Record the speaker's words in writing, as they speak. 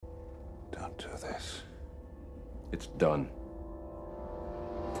do this. It's done.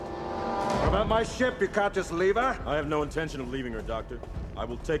 What about my ship? You can't just leave her? I have no intention of leaving her, Doctor. I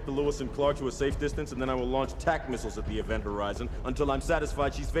will take the Lewis and Clark to a safe distance, and then I will launch TAC missiles at the event horizon until I'm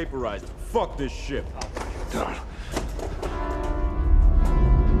satisfied she's vaporized. Fuck this ship. Done.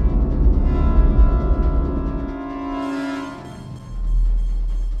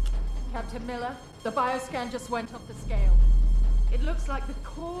 Captain Miller, the bioscan just went off the scale. It looks like the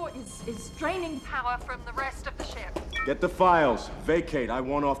core is draining power from the rest of the ship. Get the files. Vacate. I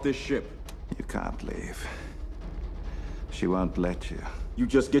want off this ship. You can't leave. She won't let you. You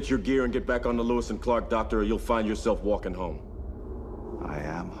just get your gear and get back on the Lewis and Clark, Doctor, or you'll find yourself walking home. I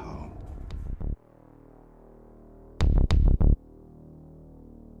am home.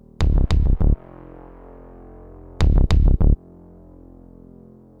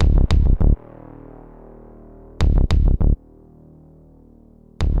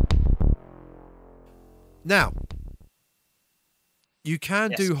 Now, you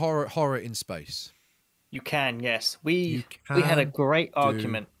can do horror in space. You can, yes. We had a great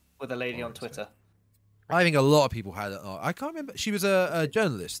argument with a lady on Twitter. I think a lot of people had it. I can't remember. She was a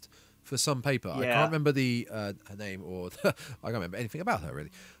journalist for some paper. Yeah. I can't remember her name or I can't remember anything about her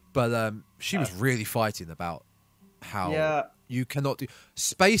really. But she was really fighting about how you cannot do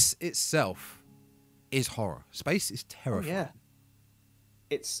space itself is horror. Space is terrifying. Yeah.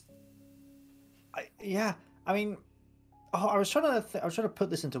 It's I mean, I was trying to put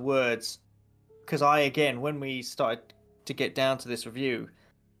this into words because when we started to get down to this review,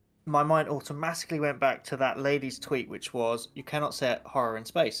 my mind automatically went back to that lady's tweet, which was, "You cannot set horror in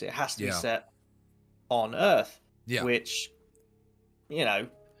space; it has to be set on Earth." Yeah. Which, it's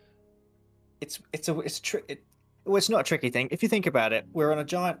not a tricky thing. If you think about it, we're on a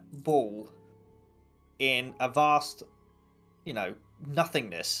giant ball in a vast,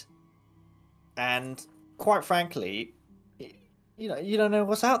 nothingness. And quite frankly, you don't know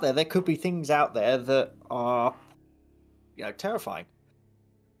what's out there. There could be things out there that are, terrifying.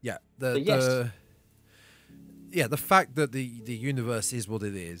 Yeah, the fact that the universe is what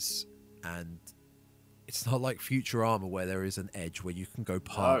it is, and it's not like Futurama where there is an edge where you can go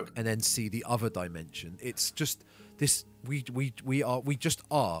park and then see the other dimension. It's just this. We just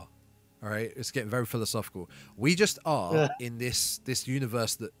are. All right, it's getting very philosophical. We just are in this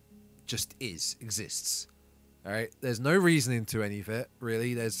universe that just exists. All right, there's no reasoning to any of it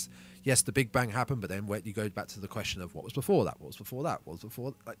really. There's the Big Bang happened, but then when you go back to the question of what was before that,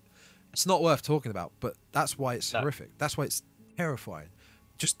 like, it's not worth talking about. But that's why it's horrific. That's why it's terrifying.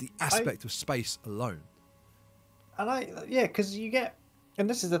 Just the aspect of space alone. And because you get, and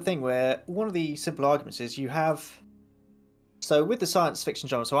this is the thing where one of the simple arguments is you have. So with the science fiction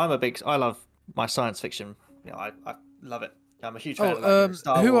genre, I love my science fiction. I love it. I'm a huge fan of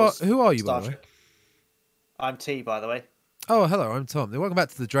Star Wars. Who are you, by the way? I'm T, by the way. Oh, hello, I'm Tom. Welcome back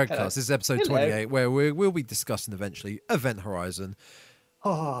to the Dreadcast. This is episode 28, where we'll be discussing eventually Event Horizon.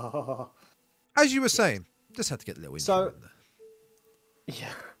 As you were saying, just had to get a little intro in there.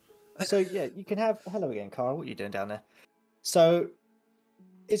 Yeah. So, you can have... Hello again, Carl. What are you doing down there? So,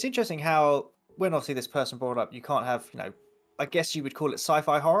 it's interesting how, when obviously this person brought up, you can't have, I guess you would call it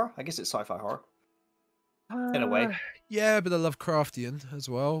sci-fi horror. I guess it's sci-fi horror. In a way. Yeah, but a Lovecraftian as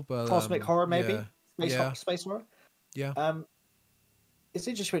well. But cosmic horror, maybe? Space horror? Yeah. It's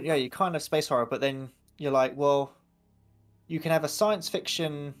interesting, you kind of space horror, but then you're like, well, you can have a science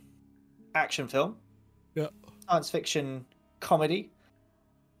fiction action film. Yeah. Science fiction comedy.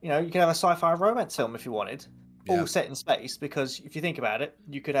 You can have a sci-fi romance film if you wanted. All set in space, because if you think about it,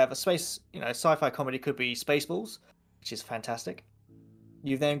 you could have a space, sci-fi comedy could be Spaceballs, which is fantastic.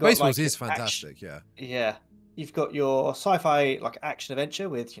 You've then got Spaceballs is fantastic, Yeah. You've got your sci-fi action adventure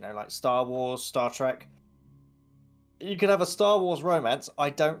with, like Star Wars, Star Trek. You could have a Star Wars romance. I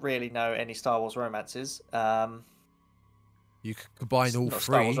don't really know any Star Wars romances. You could combine all three.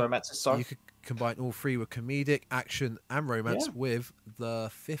 Star Wars romances, sorry. You could combine all three with comedic, action, and romance with the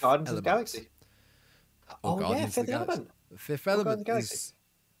Fifth Guardians Element. of the Galaxy. Fifth Element. The Fifth Element is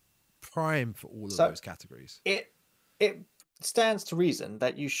prime for all of those categories. It stands to reason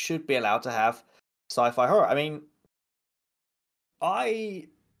that you should be allowed to have sci-fi horror. I mean,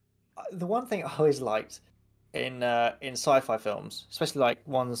 the one thing I always liked in sci-fi films, especially like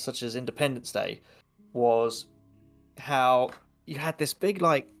ones such as Independence Day, was how you had this big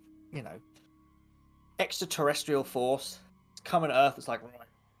extraterrestrial force coming to Earth. It's like, right,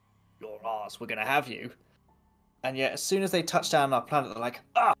 you're ours, we're gonna have you. And yet, as soon as they touch down on our planet, they're like,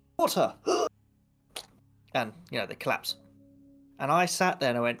 water, and they collapse. And I sat there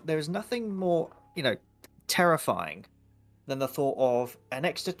and I went, there is nothing more, terrifying than the thought of an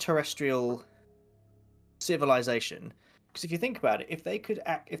extraterrestrial civilization. Because if you think about it, if they could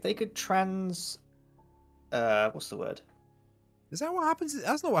what's the word? Is that what happens?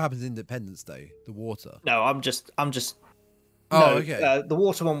 That's not what happens in Independence Day. The water. No, I'm just. Oh, no, okay. The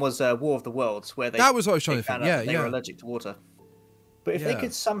water one was War of the Worlds, where that was what I was trying to think. Yeah, they were allergic to water. But if they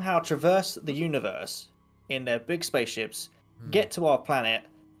could somehow traverse the universe in their big spaceships, get to our planet,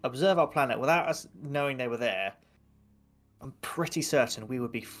 observe our planet without us knowing they were there, I'm pretty certain we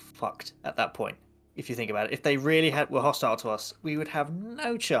would be fucked at that point. If you think about it, if they really were hostile to us, we would have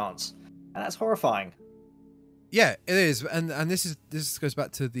no chance, and that's horrifying. Yeah, it is, and this goes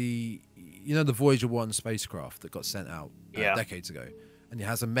back to the the Voyager 1 spacecraft that got sent out decades ago, and it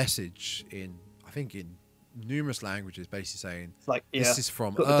has a message in numerous languages, basically saying this is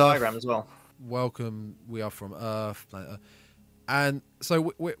from Got Earth. The diagram as well. Welcome, we are from Earth, planet Earth. And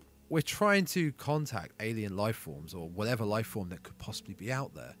so we're trying to contact alien life forms or whatever life form that could possibly be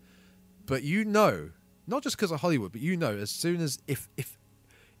out there. But not just because of Hollywood, but as soon as if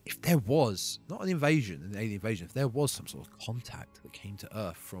there was not an alien invasion, if there was some sort of contact that came to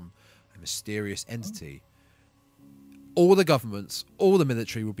Earth from a mysterious entity, all the governments, all the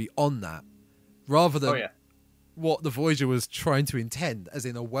military would be on that, rather than what the Voyager was trying to intend, as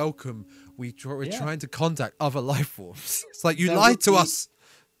in a welcome. We're trying to contact other life forms. It's like you lied to us.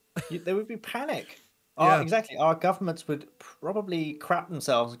 There would be panic. Exactly. Our governments would probably crap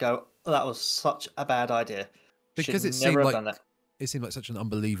themselves and go, oh, "That was such a bad idea." Because it seemed like such an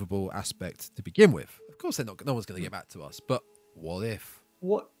unbelievable aspect to begin with. Of course, no one's going to get back to us. But what if?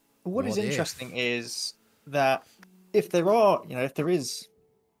 What is interesting is that if there is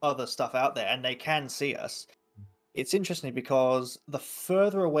other stuff out there and they can see us, it's interesting because the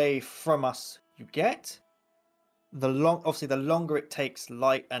further away from us you get, the longer it takes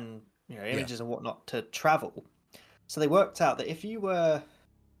light and images and whatnot to travel. So they worked out that if you were,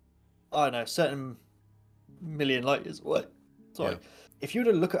 I don't know, certain million light years away, if you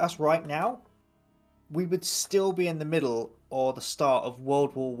were to look at us right now, we would still be in the middle or the start of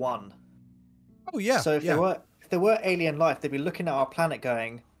World War One. Oh yeah. So if there were alien life, they'd be looking at our planet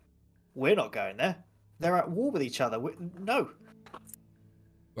going, "We're not going there. They're at war with each other. No."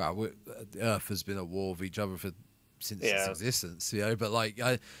 Well, Earth has been at war with each other since its existence, But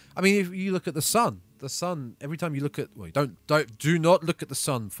I mean, if you look at the sun, every time you look at, do not look at the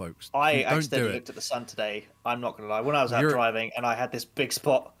sun, folks. I accidentally looked at the sun today. I'm not gonna lie. When I was out driving and I had this big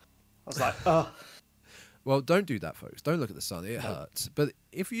spot, I was like, oh. Well, don't do that, folks. Don't look at the sun. It hurts. But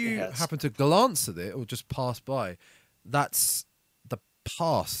if you happen to glance at it or just pass by, that's the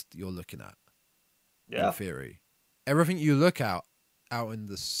past you're looking at. Yeah. In theory, everything you look out in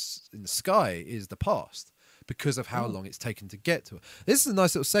the sky is the past because of how long it's taken to get to it. This is a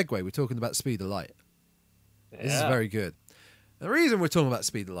nice little segue. We're talking about speed of light. Yeah. This is very good. The reason we're talking about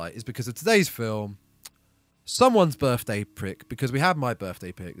speed of light is because of today's film, someone's birthday pick, because we have my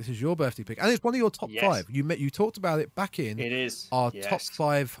birthday pick. This is your birthday pick, and it's one of your top 5. You talked about it back in our top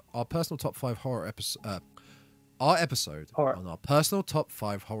 5, our personal top 5 horror episode. Our episode on our personal top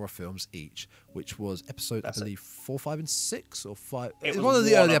 5 horror films each, which was episode, I believe, 4, 5, and 6 or 5. It was one of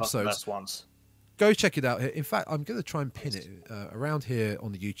the early episodes. Go check it out here. In fact, I'm going to try and pin it around here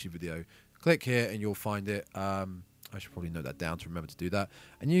on the YouTube video. Click here and you'll find it. I should probably note that down to remember to do that.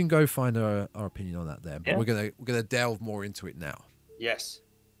 And you can go find our opinion on that there. But we're gonna delve more into it now. Yes,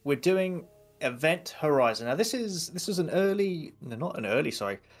 we're doing Event Horizon. Now this was an early, no, not an early,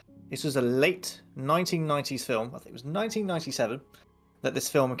 sorry. This was a late 1990s film. I think it was 1997 that this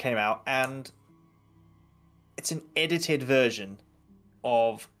film came out, and it's an edited version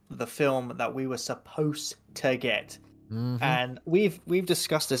of the film that we were supposed to get. Mm-hmm. And we've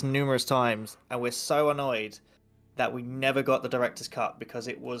discussed this numerous times, and we're so annoyed that we never got the director's cut because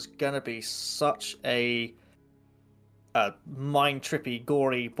it was gonna be such a mind-trippy,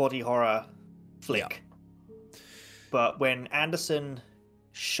 gory body horror flick. Yeah. But when Anderson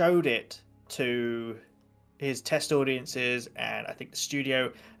showed it to his test audiences and I think the studio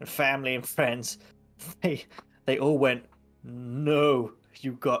and family and friends, they all went, "No,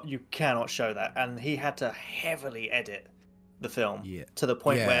 you cannot show that." And he had to heavily edit the film to the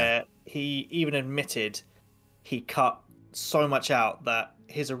point where he even admitted he cut so much out that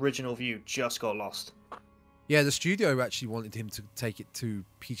his original view just got lost. Yeah, the studio actually wanted him to take it to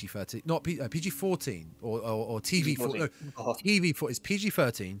PG-13, not PG-14 or TV-14. No, TV-14 is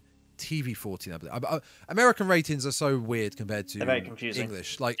PG-13, TV-14. I believe. American ratings are so weird compared to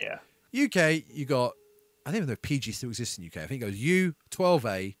English. Like UK, you got, I don't even know if PG still exists in UK. I think it goes U,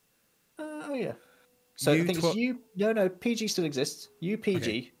 12A. Oh yeah. So I think it's U. No, PG still exists.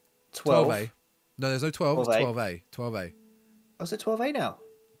 UPG, 12. 12A. No, there's no 12. 12A. It's 12A. Oh, is it 12A now?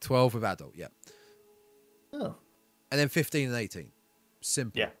 12 with adult. Yeah. Oh. And then 15 and 18.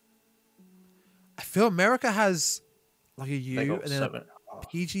 Simple. Yeah. I feel America has like a They U got and then so a many-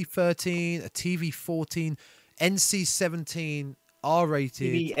 PG-13, a TV-14, NC-17,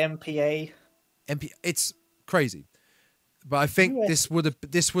 R-rated, TV MPA. MP. It's crazy. But I think US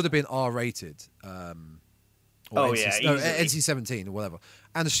this would have been R-rated. Or Oh, NC, yeah, no, easily. NC-17 or whatever.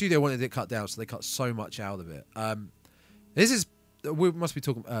 And the studio wanted it cut down, so they cut so much out of it. This is we must be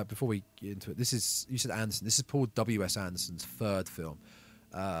talking before we get into it. This is, you said Anderson. This is Paul W.S. Anderson's third film.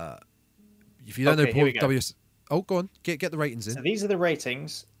 If you don't know Paul W.S. Oh, go on. Get the ratings in. So these are the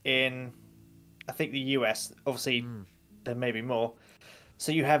ratings in, I think, the US. Obviously, there may be more.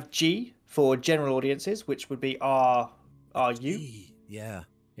 So you have G for general audiences, which would be RU. Yeah.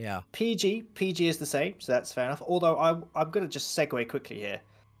 PG is the same, so that's fair enough. Although I'm going to just segue quickly here.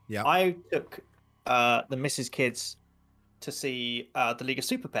 Yeah. I took the Mrs. Kids to see The League of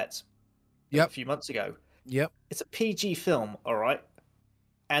Super Pets a few months ago. Yep. It's a PG film, all right?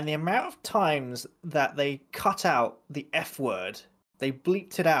 And the amount of times that they cut out the F word, they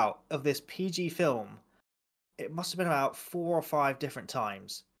bleeped it out of this PG film, it must have been about 4 or 5 different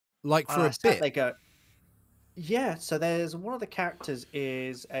times. Like for And a bit. They go, yeah. So there's one of the characters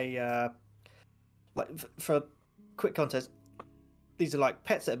is a like for quick context. These are like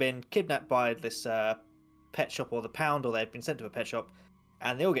pets that have been kidnapped by this pet shop or the pound, or they've been sent to a pet shop,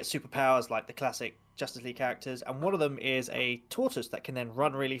 and they all get superpowers like the classic Justice League characters. And one of them is a tortoise that can then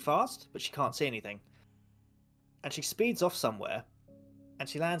run really fast, but she can't see anything. And she speeds off somewhere, and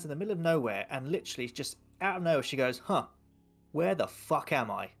she lands in the middle of nowhere, and literally just out of nowhere she goes, "Huh, where the fuck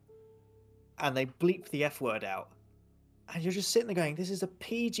am I?" And they bleep the F word out. And you're just sitting there going, this is a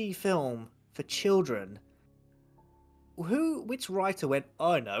PG film for children. Which writer went,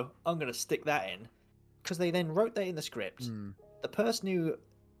 oh no, I'm going to stick that in? Because they then wrote that in the script. The person who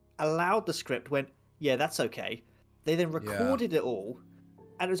allowed the script went, yeah, that's okay. They then recorded it all.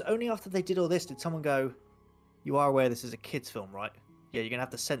 And it was only after they did all this did someone go, you are aware this is a kid's film, right? Yeah, you're going to have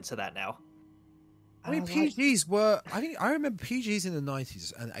to censor that now. I mean, PGs were. I remember PGs in the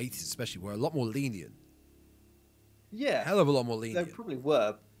 90s and 80s, especially, were a lot more lenient. Yeah, hell of a lot more lenient. They probably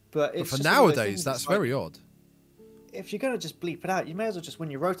were, but it's for just nowadays, that's like, very odd. If you're gonna just bleep it out, you may as well just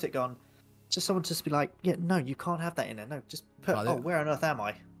when you wrote it, gone, just someone just be like, yeah, no, you can't have that in there. No, just put. Oh, where on earth am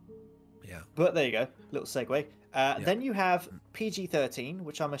I? Yeah. But there you go, little segue. Then you have PG-13,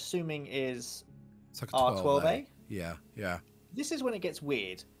 which I'm assuming is it's like R12A. Yeah. This is when it gets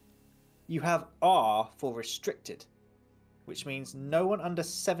weird. You have R for restricted, which means no one under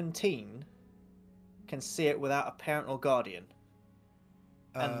 17 can see it without a parent or guardian.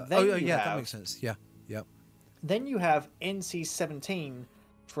 And then that makes sense. Yeah. Then you have NC-17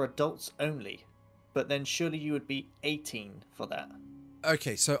 for adults only, but then surely you would be 18 for that.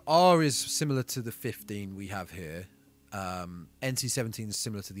 Okay, so R is similar to the 15 we have here. NC-17 is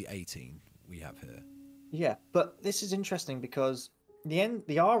similar to the 18 we have here. Yeah, but this is interesting because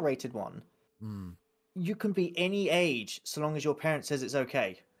the R-rated one, you can be any age so long as your parent says it's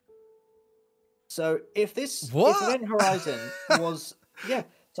okay. So if Event Horizon was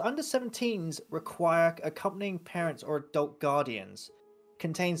so under 17s require accompanying parents or adult guardians,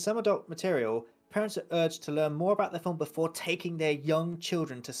 contain some adult material. Parents are urged to learn more about the film before taking their young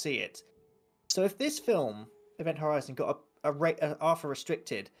children to see it. So if this film, Event Horizon, got a R for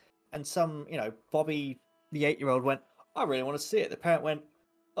restricted, and some, Bobby, the 8-year-old, went, I really want to see it. The parent went,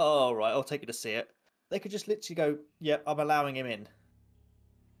 oh, right, I'll take you to see it. They could just literally go, yep, I'm allowing him in.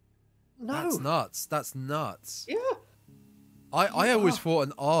 No. That's nuts. Yeah. I always thought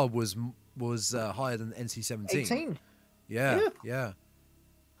an R was higher than NC-17. 18. Yeah.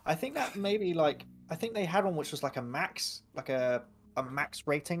 I think that maybe I think they had one which was like a max, like a max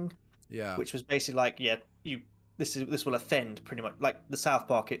rating. Yeah. Which was basically like, this will offend pretty much like the South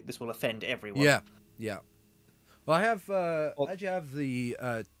Park. This will offend everyone. Yeah. Well, I have actually have the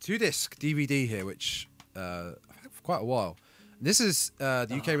 2-disc DVD here, which I've had for quite a while. This is the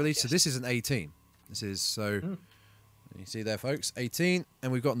UK release, so this is an 18. This is you see there, folks, 18,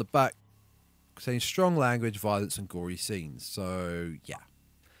 and we've got on the back saying strong language, violence, and gory scenes. So yeah,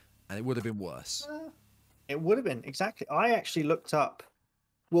 and it would have been worse. It would have been exactly. I actually looked up.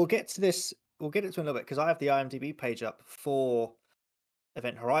 We'll get to this. We'll get into it in a little bit because I have the IMDb page up for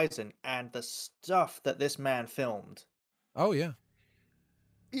Event Horizon and the stuff that this man filmed. Oh yeah,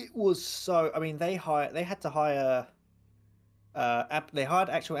 it was so. I mean, they had to hire. They hired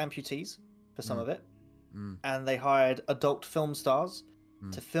actual amputees for some of it, and they hired adult film stars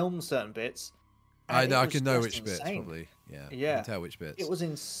to film certain bits. I know. I can know which bits probably. Yeah. I can tell which bits. It was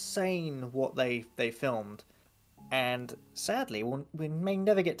insane what they filmed, and sadly, we may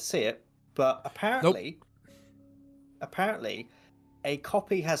never get to see it. But apparently, apparently a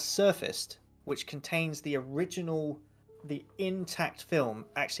copy has surfaced which contains the original, the intact film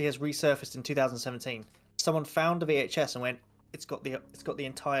actually has resurfaced in 2017. Someone found a VHS and went, it's got the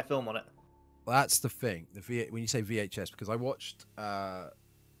entire film on it. Well, that's the thing. When you say VHS, because I watched. By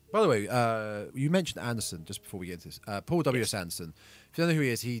the way, you mentioned Anderson just before we get into this. Paul W.S. Anderson. If you don't know who he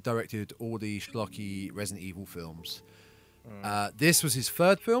is, he directed all the schlocky Resident Evil films. This was his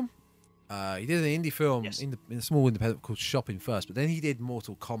third film. He did an indie film in a small independent called Shopping First, but then he did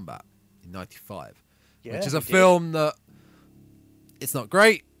Mortal Kombat in '95, which is a film that it's not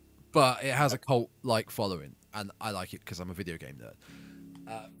great, but it has a cult-like following, and I like it because I'm a video game nerd.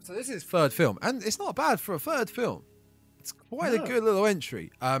 So this is his third film, and it's not bad for a third film. It's quite a good little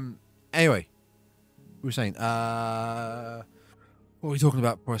entry. Anyway, we were saying, what were we talking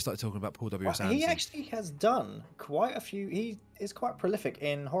about before I started talking about Paul W.S. Anderson? He actually has done quite a few. He is quite prolific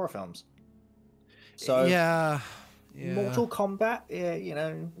in horror films. So yeah. Mortal Kombat,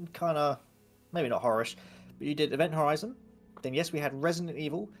 kind of maybe not horrorish, but you did Event Horizon. Then yes, we had Resident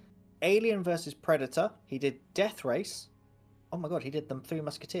Evil, Alien versus Predator. He did Death Race. Oh my god, he did the Three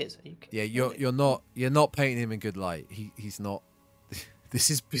Musketeers. You're not painting him in good light. He's not. This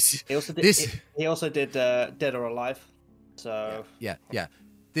is. He also did. He also did Dead or Alive. So yeah.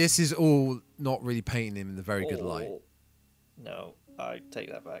 This is all not really painting him in a very good light. No, I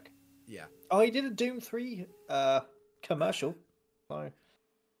take that back. Yeah. Oh, he did a Doom 3 commercial.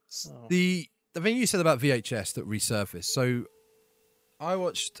 The thing you said about VHS that resurfaced. So I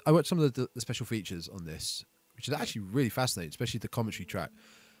watched some of the special features on this, which is actually really fascinating, especially the commentary track.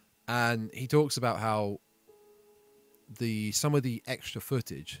 And he talks about how some of the extra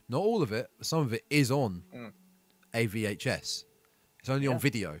footage, not all of it, but some of it is on a VHS. It's only on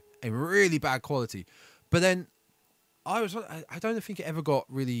video in really bad quality. But then I don't think it ever got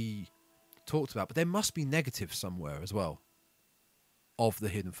really talked about, but there must be negatives somewhere as well of the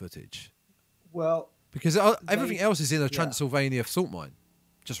hidden footage. Well, because everything else is in a Transylvania salt mine,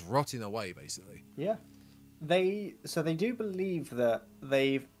 just rotting away, basically. Yeah. They do believe that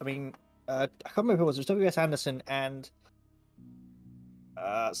they've. I mean, I can't remember who it was. It was W.S. Anderson and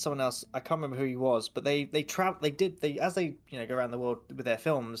someone else. I can't remember who he was, but they as they go around the world with their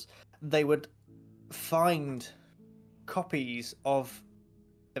films, they would find copies of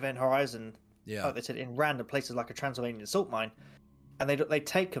Event Horizon. Yeah. Like they said, in random places like a Transylvanian salt mine, and they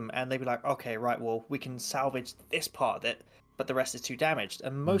take them and they'd be like, okay, right, well, we can salvage this part of it, but the rest is too damaged.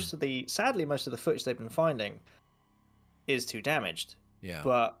 And sadly, most of the footage they've been finding is too damaged. Yeah.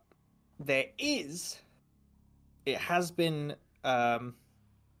 But it has been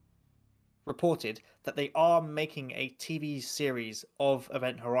reported that they are making a TV series of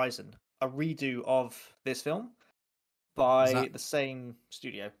Event Horizon, a redo of this film by the same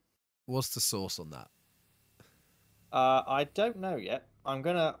studio. What's the source on that? I don't know yet. I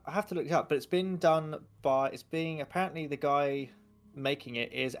have to look it up, but apparently the guy making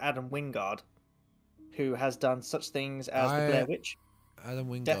it is Adam Wingard, who has done such things as The Blair Witch, Adam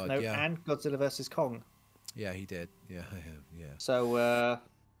Wingard, Death Note, and Godzilla vs. Kong. Yeah, he did. Yeah. So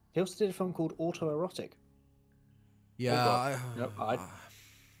he also did a film called Autoerotic. Yeah.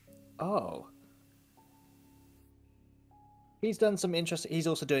 He's done some interesting. He's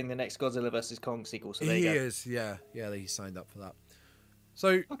also doing the next Godzilla vs. Kong sequel. So there he you go. is. Yeah. He signed up for that.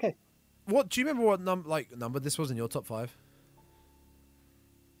 So okay. What do you remember? What number this was in your top 5?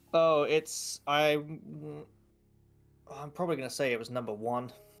 Oh, I'm probably going to say it was number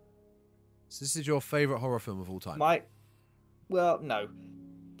 1. So this is your favorite horror film of all time? No,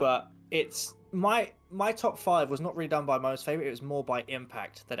 but it's my top 5 was not really done by most favorite. It was more by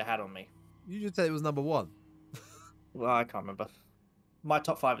impact that it had on me. You just said it was number 1. Well, I can't remember. My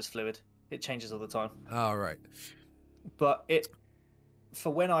top 5 is fluid. It changes all the time. Oh, right. But for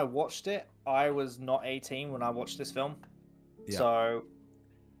when I watched it, I was not 18 when I watched this film. Yeah. So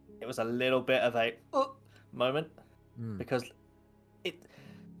it was a little bit of a moment because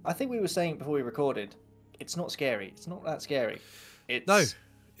I think we were saying before we recorded, it's not scary. It's not that scary. No,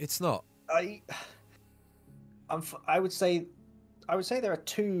 it's not. I would say there are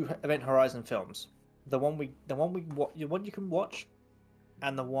 2 Event Horizon films. The one you can watch,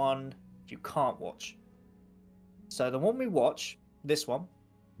 and the one you can't watch. So the one we watch, this one,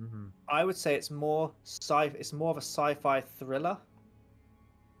 I would say it's more of a sci-fi thriller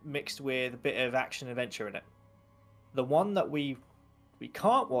mixed with a bit of action adventure in it. The one that we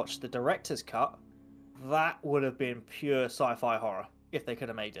can't watch, the director's cut, that would have been pure sci-fi horror if they could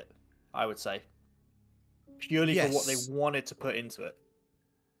have made it. I would say purely for what they wanted to put into it.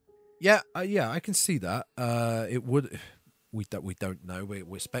 Yeah, I can see that. It would. We don't know.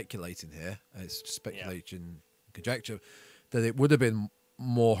 We're speculating here. It's speculation conjecture, that it would have been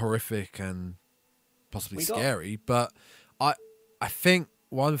more horrific and possibly scary. But I think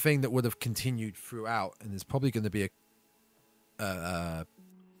one thing that would have continued throughout, and there's probably going to be a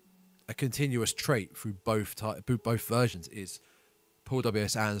continuous trait through both versions, is Paul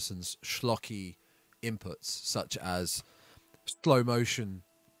W.S. Anderson's schlocky inputs, such as slow motion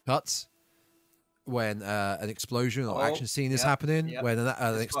cuts when an explosion or action scene is happening, when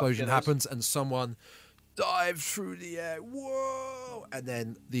an explosion happens and someone dives through the air, whoa, and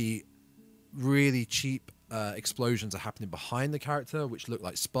then the really cheap explosions are happening behind the character, which look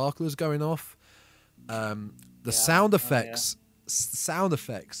like sparklers going off. The sound effects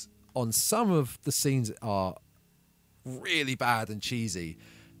on some of the scenes are really bad and cheesy.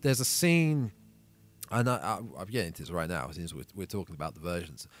 There's a scene, and I'm getting into this right now since we're talking about the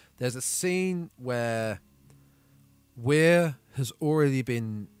versions. There's a scene where Weir is already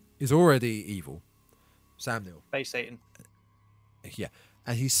evil. Sam Neill. Space Satan. Yeah.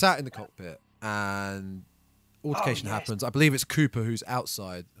 And he's sat in the cockpit and altercation happens. I believe it's Cooper who's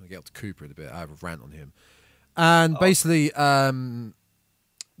outside. I'll get up to Cooper in a bit. I have a rant on him. And basically, the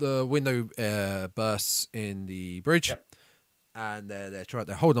window bursts in the bridge, and they're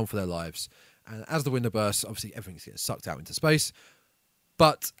holding on for their lives. And as the window bursts, obviously everything's getting sucked out into space.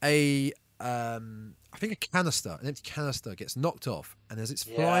 But I think an empty canister gets knocked off, and as it's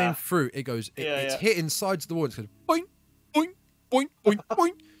flying through, it goes, it's hitting sides of the wall. It goes boing, boing, boing, boing,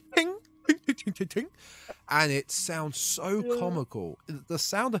 boing, ting, ting, ting, ting, ting, ting, and it sounds so comical. The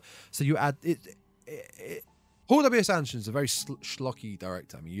sound, so you add it. Paul W.S. Anderson is a very schlocky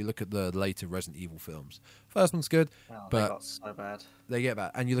director. I mean, you look at the later Resident Evil films. First one's good, but they got so bad. They get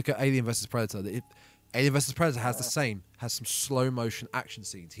bad. And you look at Alien vs Predator. Alien vs Predator has some slow motion action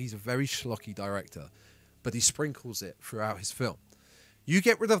scenes. He's a very schlocky director, but he sprinkles it throughout his film. You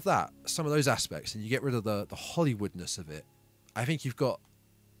get rid of some of those aspects, and you get rid of the Hollywoodness of it. I think you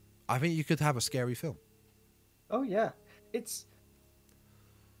could have a scary film. Oh yeah,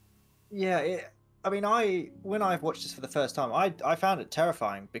 I mean, when I watched this for the first time, I found it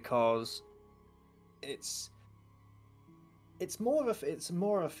terrifying because it's more of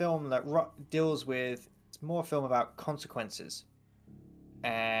a film that deals with, it's more a film about consequences,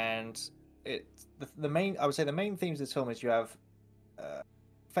 and the main themes of this film is you have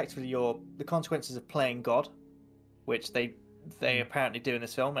effectively the consequences of playing God, which they apparently do in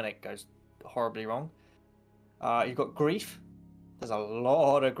this film, and it goes horribly wrong. You've got grief. There's a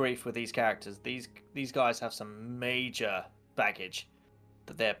lot of grief with these characters. These guys have some major baggage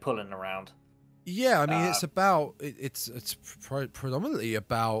that they're pulling around. Yeah, I mean, it's predominantly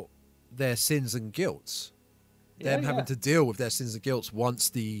about their sins and guilts. Them having to deal with their sins and guilts once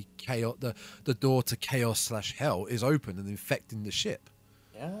the chaos, the door to chaos/hell is open and infecting the ship.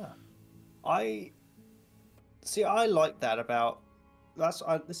 Yeah, I like that about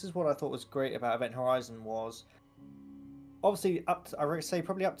this is what I thought was great about Event Horizon was. Obviously, I would say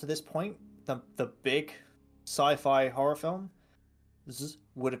probably up to this point, the big sci-fi horror film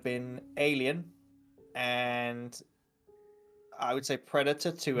would have been Alien, and I would say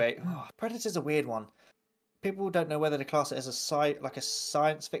Predator Predator's a weird one. People don't know whether to class it as a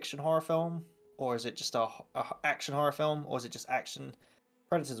science fiction horror film, or is it just a action horror film, or is it just action?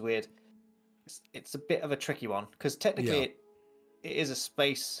 Predator's weird. It's a bit of a tricky one because technically it is a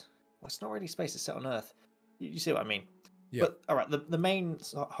space. Well, it's not really space. It's set on Earth. You see what I mean? Yeah. But all right, the main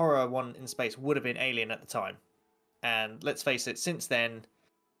horror one in space would have been Alien at the time, and let's face it, since then,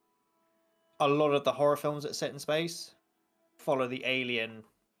 a lot of the horror films that are set in space follow the Alien.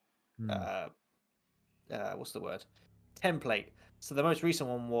 What's the word? Template. So the most recent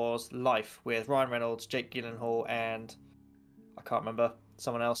one was Life with Ryan Reynolds, Jake Gyllenhaal, and I can't remember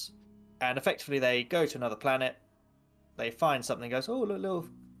someone else. And effectively, they go to another planet. They find something, goes, oh, look, little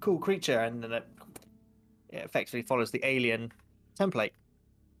cool creature, and then it effectively follows the Alien template.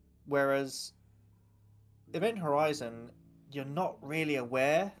 Whereas Event Horizon, you're not really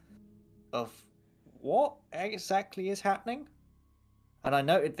aware of what exactly is happening. And I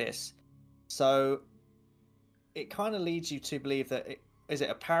noted this. So it kind of leads you to believe that is it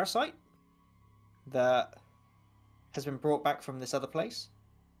a parasite that has been brought back from this other place?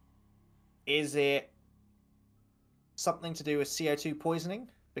 Is it something to do with CO2 poisoning?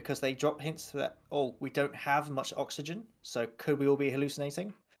 Because they drop hints that, we don't have much oxygen, so could we all be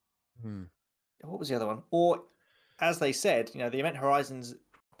hallucinating? What was the other one? Or, as they said, the Event Horizon's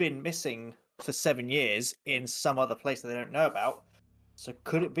been missing for 7 years in some other place that they don't know about. So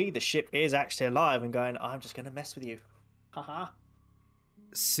could it be the ship is actually alive and going, I'm just going to mess with you? Haha.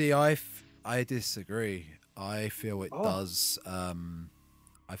 See, I disagree. I feel it does.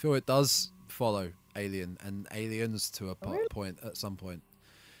 I feel it does follow Alien and Aliens to a point at some point.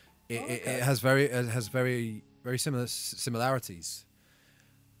 Okay. It has very similar similarities.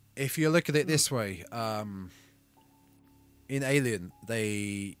 If you look at it this way, in Alien,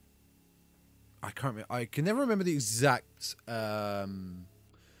 I can never remember the exact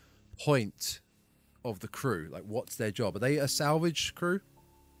point of the crew. Like, what's their job? Are they a salvage crew?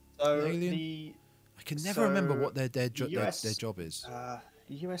 So I can never remember what their job is.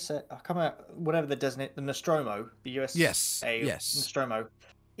 USA, I come out whatever they designate the Nostromo. The US, yes. Nostromo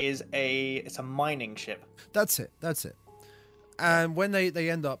is it's a mining ship. That's it. And when they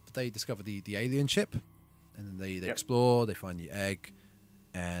discover the alien ship, and then they explore, they find the egg,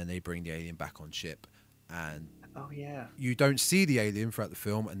 and they bring the alien back on ship. And you don't see the alien throughout the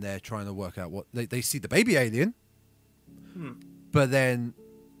film, and they're trying to work out what they see the baby alien, but then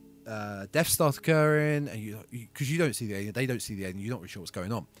death starts occurring, and because you don't see the alien, they don't see the alien, you're not really sure what's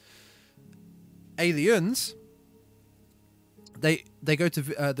going on. Aliens, they go to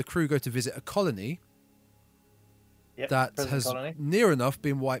the crew go to visit a colony that has near enough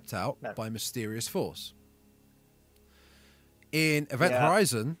been wiped out by a mysterious force. In Event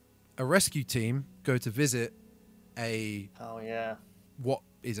Horizon, a rescue team go to visit what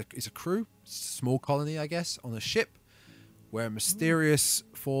is a crew, small colony, I guess, on a ship where a mysterious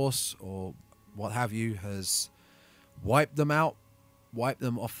force or what have you has wiped them out, wiped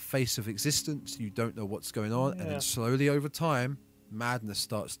them off the face of existence. You don't know what's going on, and then slowly over time, madness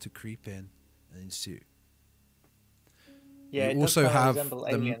starts to creep in and ensue. Yeah, you also have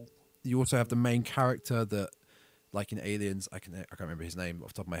the main character that, like in Aliens, I can't remember his name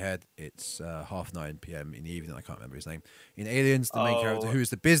off the top of my head. It's 9:30 p.m. in the evening. I can't remember his name. In Aliens, the main character, who is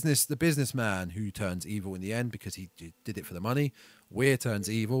the businessman who turns evil in the end because he did it for the money. Weir turns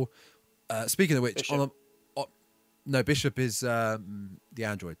evil. Speaking of which, Bishop. No, Bishop is the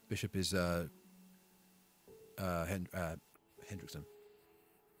android. Bishop is Hendrickson.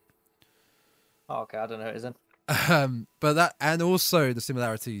 Oh, okay, I don't know who it is then. But that, and also the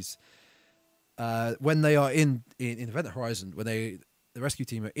similarities when they are in Event Horizon, when the rescue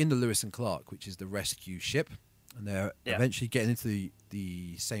team are in the Lewis and Clark, which is the rescue ship, and they're eventually getting into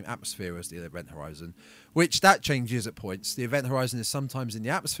the same atmosphere as the Event Horizon, which that changes at points. The Event Horizon is sometimes in the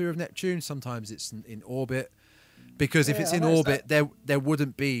atmosphere of Neptune, sometimes it's in orbit. Because if it's in orbit, there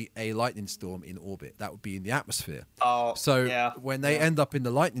wouldn't be a lightning storm in orbit. That would be in the atmosphere. When they end up in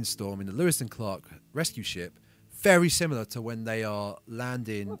the lightning storm in the Lewis and Clark rescue ship, very similar to when they are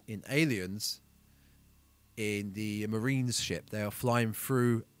landing in Aliens in the Marines ship. They are flying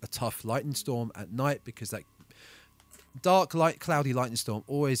through a tough lightning storm at night because that dark, cloudy lightning storm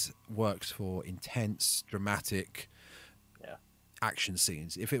always works for intense, dramatic action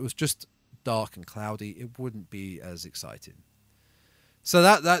scenes. If it was just dark and cloudy, it wouldn't be as exciting. So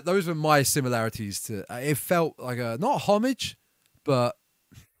that those were my similarities to it. Felt like not a homage, but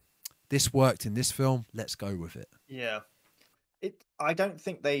this worked in this film, let's go with it. I don't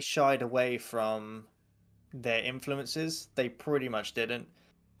think they shied away from their influences. They pretty much didn't.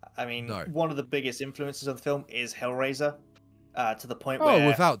 I mean, one of the biggest influences of the film is Hellraiser, to the point where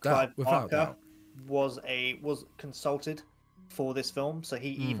without Clive doubt Barker was consulted for this film, so he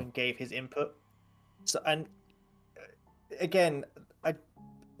even gave his input. So, and again,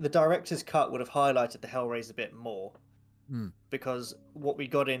 the director's cut would have highlighted the Hellraiser bit more, because what we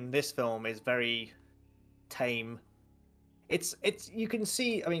got in this film is very tame. It's you can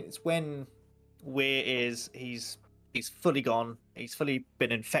see. I mean, it's when Weir he's fully gone. He's fully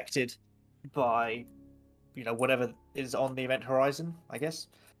been infected by whatever is on the Event Horizon, I guess.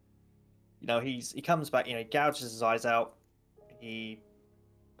 He comes back. He gouges his eyes out.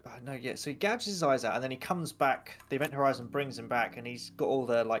 So he gouges his eyes out, and then he comes back. The Event Horizon brings him back, and he's got all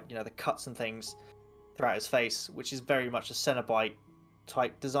the the cuts and things throughout his face, which is very much a Cenobite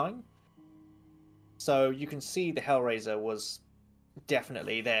type design. So you can see the Hellraiser was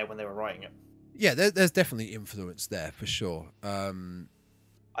definitely there when they were writing it. Yeah, there's definitely influence there for sure.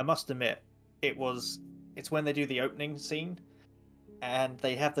 I must admit, it's when they do the opening scene, and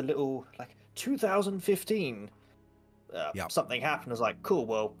they have the little 2015. Something happened. I was like, cool.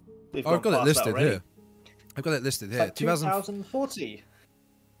 Well, I've got it listed here. I've got it listed here. 2040.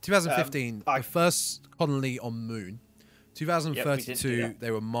 2015, the first colony on Moon. 2032,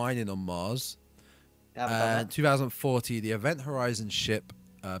 they were mining on Mars. And 2040, the Event Horizon ship,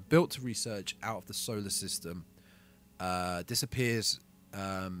 built to research out of the solar system, disappears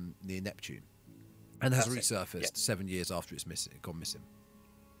near Neptune, and has resurfaced 7 years after it's gone missing.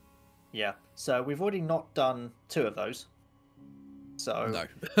 Yeah, so we've already not done 2 of those. So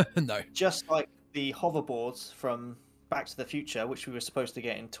no. Just like the hoverboards from Back to the Future, which we were supposed to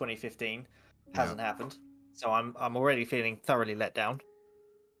get in 2015, hasn't happened. So I'm already feeling thoroughly let down.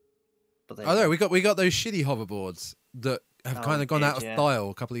 But we got those shitty hoverboards that have kind of gone out of style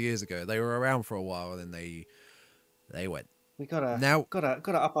a couple of years ago. They were around for a while, and then they went. We gotta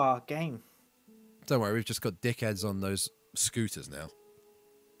up our game. Don't worry, we've just got dickheads on those scooters now.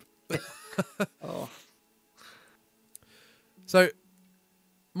 Oh. So,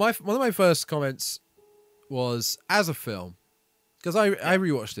 one of my first comments was, as a film, because I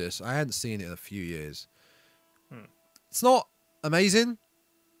rewatched this. I hadn't seen it in a few years. It's not amazing,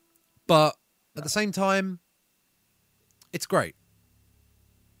 but at the same time, it's great.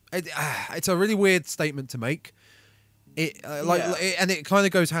 It's a really weird statement to make. And it kind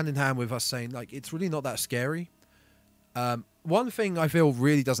of goes hand in hand with us saying, like, it's really not that scary. One thing I feel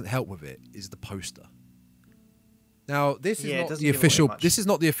really doesn't help with it is the poster. Now, this is not the official. This is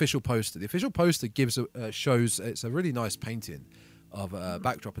not the official poster. The official poster shows it's a really nice painting of a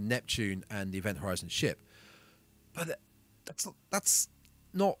backdrop of Neptune and the Event Horizon ship, but that's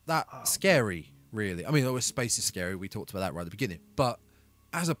not that scary, really. I mean, space is scary. We talked about that right at the beginning, but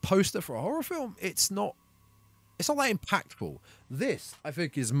as a poster for a horror film, it's not that impactful. This, I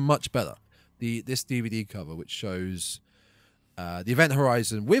think, is much better. This DVD cover, which shows the Event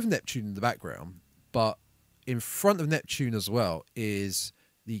Horizon with Neptune in the background, but in front of Neptune as well is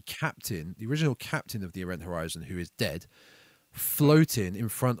the captain, the original captain of the Event Horizon, who is dead, floating in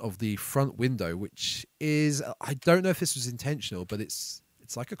front of the front window, which is, I don't know if this was intentional, but it's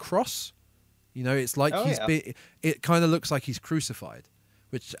like a cross. You know, it's like it kind of looks like he's crucified,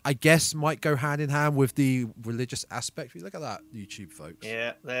 which I guess might go hand in hand with the religious aspect. Look at that, YouTube folks.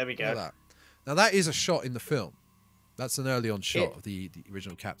 Yeah, there we go. Look at that. Now, that is a shot in the film. That's an early on shot of the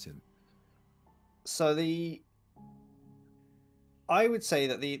original captain. So I would say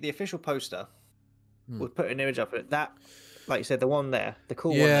that the official poster would put an image up of it. That, like you said, the one there, the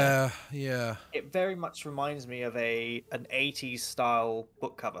cool one there. Yeah. It very much reminds me of an 80s style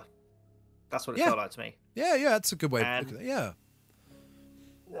book cover. That's what it felt like to me. Yeah, that's a good way of looking at it. Yeah.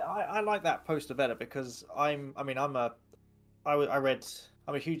 I like that poster better because I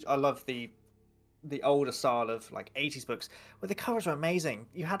love the older style of like 80s books where the covers are amazing.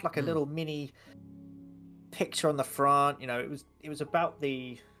 You had like a little mini picture on the front, you know, it was about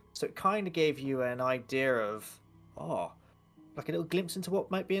so it kind of gave you an idea of like a little glimpse into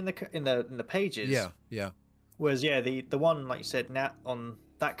what might be in the pages. Yeah. Whereas the one, like you said, now on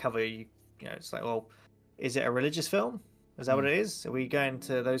that cover, you know, it's like, well, is it a religious film? Is that what it is? Are we going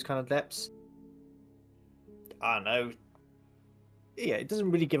to those kind of depths? I don't know. Yeah, it doesn't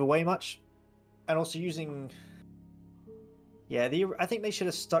really give away much. And also using... Yeah, I think they should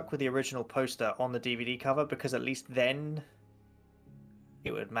have stuck with the original poster on the DVD cover, because at least then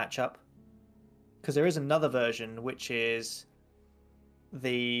it would match up. Because there is another version, which is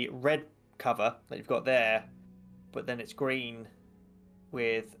the red cover that you've got there, but then it's green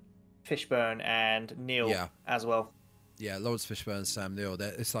with Fishburne and Neil as well. Yeah, Lawrence Fishburne and Sam Neill.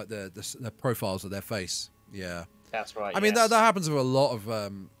 It's like the profiles of their face. Yeah, that's right. I mean, that happens with a lot of.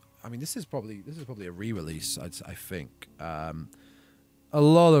 I mean, this is probably a re-release. I think a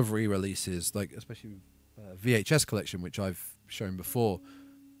lot of re-releases, like especially VHS collection, which I've shown before.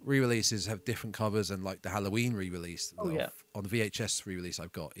 Re-releases have different covers, and like the Halloween re-release on the VHS re-release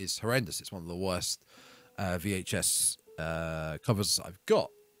I've got is horrendous. It's one of the worst VHS covers I've got,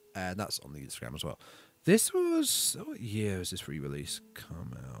 and that's on the Instagram as well. This was, what year has this re-release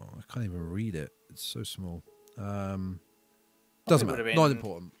come out? I can't even read it. It's so small. Doesn't matter. Not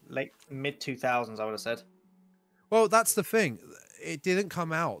important. Late mid-2000s, I would have said. Well, that's the thing. It didn't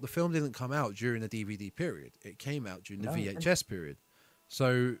come out. The film didn't come out during the DVD period. It came out during the VHS period.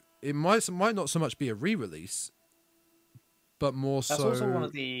 So it might not so much be a re-release, but more so. That's also one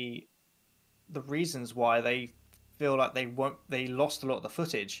of the reasons why they feel like they lost a lot of the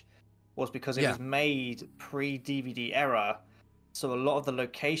footage, was because it was made pre-DVD era, so a lot of the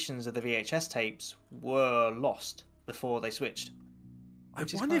locations of the VHS tapes were lost before they switched. I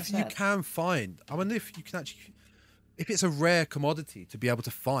wonder if you can find. I wonder if you can actually, if it's a rare commodity to be able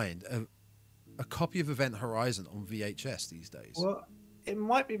to find a copy of Event Horizon on VHS these days. Well, it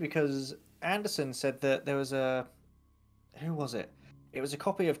might be because Anderson said that there was who was it? It was a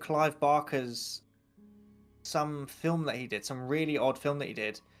copy of Clive Barker's some film that he did, some really odd film that he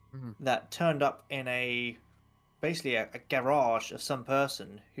did, that turned up in basically a garage of some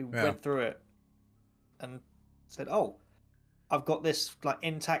person who went through it and said, "Oh, I've got this like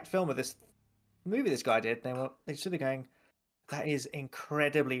intact film of this movie this guy did." And they should be going, "That is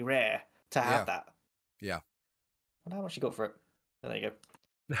incredibly rare to have that." Yeah. I wonder how much you got for it. There you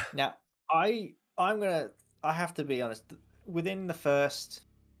go. Now, I have to be honest. Within the first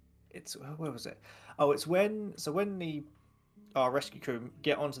it's where was it? Oh, it's when the our rescue crew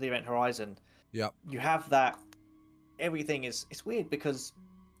get onto the Event Horizon. Yep. You have that. Everything is it's weird because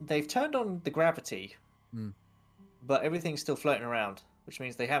they've turned on the gravity, but everything's still floating around, which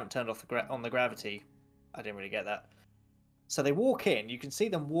means they haven't turned off the gravity. I didn't really get that. So they walk in. You can see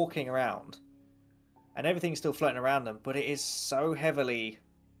them walking around, and everything's still floating around them. But it is so heavily,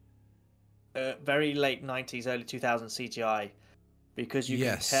 very late 90s, early 2000s CGI, because you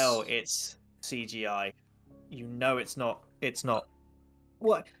can tell it's CGI. You know it's not. It's not.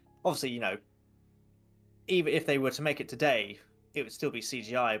 What? Obviously, you know. Even if they were to make it today, it would still be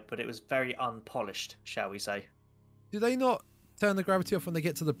CGI, but it was very unpolished, shall we say. Do they not turn the gravity off when they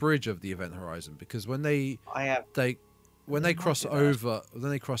get to the bridge of the Event Horizon? Because when they cross over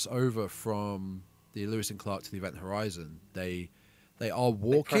from the Lewis and Clark to the Event Horizon, they are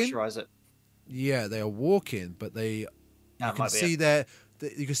walking. They pressurize it. Yeah, they are walking, but you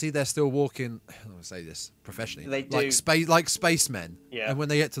can see they're still walking. I'm gonna say this professionally. They do. like spacemen. Yeah. And when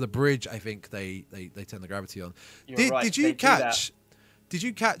they get to the bridge, I think they turn the gravity on. You're right. Did you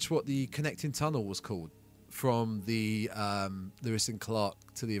catch what the connecting tunnel was called from the Lewis and Clark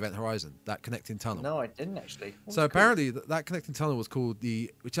to the Event Horizon? That connecting tunnel. No, I didn't actually. So apparently that connecting tunnel was called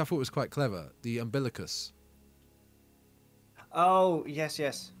which I thought was quite clever, the umbilicus. Oh yes,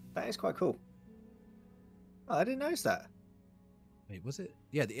 that is quite cool. Oh, I didn't notice that. Wait, was it?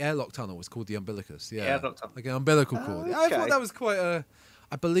 Yeah, the airlock tunnel was called the umbilicus. Yeah, airlock tunnel. Like an umbilical cord. Okay. I thought that was quite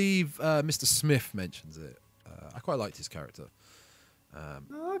I believe Mr. Smith mentions it. I quite liked his character.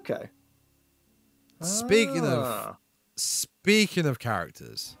 Okay. Speaking of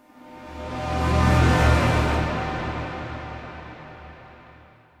characters.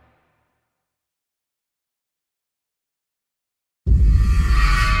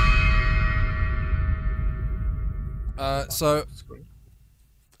 So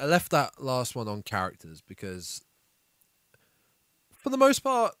I left that last one on characters because for the most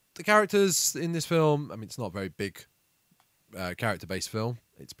part, the characters in this film, I mean, it's not a very big character-based film.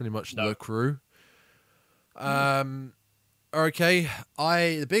 It's pretty much the crew. Okay,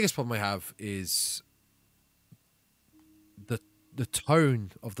 the biggest problem I have is the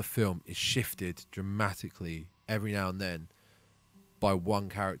tone of the film is shifted dramatically every now and then by one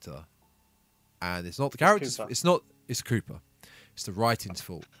character. And it's not the characters. It's Cooper. It's the writing's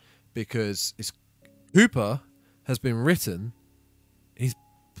fault because Cooper has been written. He's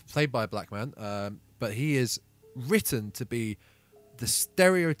played by a black man, but he is written to be the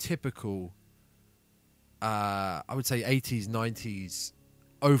stereotypical, I would say 80s, 90s,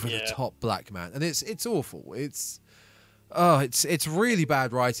 over the top black man, and it's awful. It's really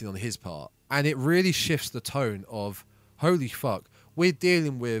bad writing on his part, and it really shifts the tone of holy fuck. We're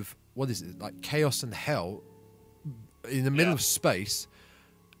dealing with what is it, like chaos and hell in the middle of space,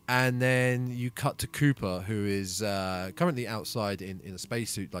 and then you cut to Cooper, who is currently outside in a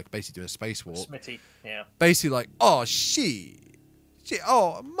spacesuit, like basically doing a spacewalk. Smitty, yeah. Basically like, oh shit,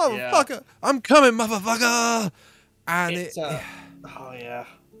 oh motherfucker, I'm coming, motherfucker, and it's not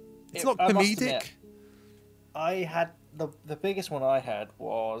comedic. I had the biggest one I had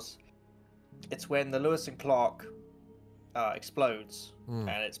was it's when the Lewis and Clark explodes and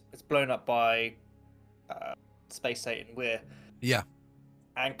it's blown up by Space Satan Weir. Yeah.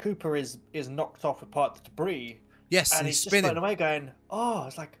 And Cooper is knocked off with part of the debris. Yes, and he's just spinning floating away going, oh,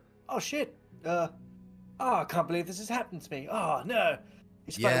 it's like, oh shit. I can't believe this has happened to me. Oh no.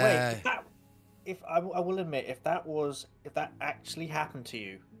 He's floating away. I will admit, if that actually happened to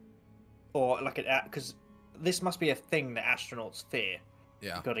you, or like because this must be a thing that astronauts fear.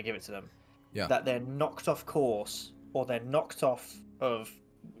 Yeah. You've got to give it to them. Yeah. That they're knocked off course, or they're knocked off of,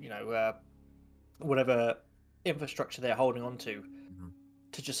 whatever infrastructure they're holding on to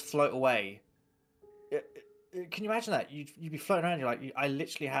just float away. Can you imagine that? You'd be floating around, you're like, I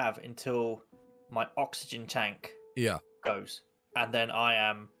literally have until my oxygen tank goes. And then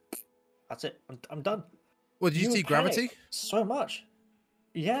that's it. I'm done. Well, did you see Gravity? So much.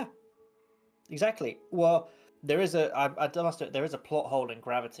 Yeah. Exactly. Well, there is there is a plot hole in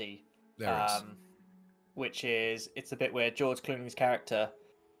Gravity. There is. Which is, it's the bit where George Clooney's character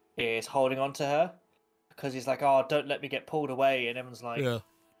is holding on to her because he's like, oh, don't let me get pulled away. And everyone's like,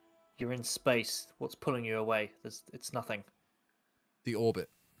 you're in space. What's pulling you away? It's nothing. The orbit.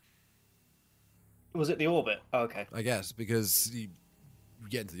 Was it the orbit? Oh, okay. I guess, because you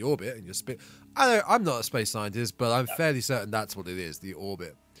get into the orbit and you spin. I'm not a space scientist, but I'm fairly certain that's what it is, the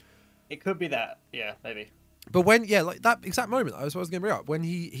orbit. It could be that. Yeah, maybe. But when, like that exact moment, I was going to bring up, when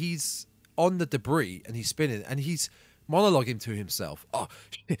he's on the debris and he's spinning and he's monologuing to himself. Oh,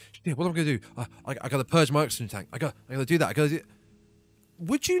 shit, what am I going to do? I got to purge my oxygen tank. I got to do that.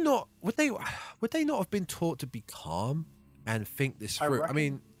 would they not have been taught to be calm and think this through? I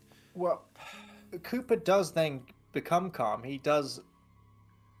mean, well, Cooper does then become calm. He does,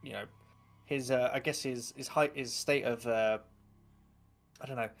 you know, his I guess his state of I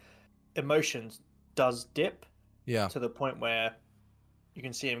don't know, emotions does dip. Yeah. To the point where you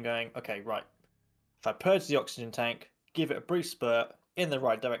can see him going, okay, right. If I purge the oxygen tank, give it a brief spurt in the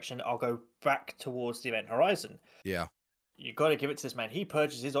right direction, I'll go back towards the event horizon. Yeah. You got to give it to this man. He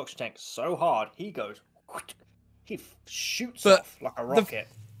purges his oxygen tank so hard, he goes, he shoots off like a rocket.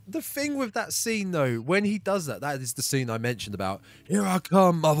 The thing with that scene, though, when he does that is the scene I mentioned about, here I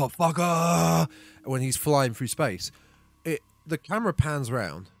come, motherfucker, when he's flying through space. The camera pans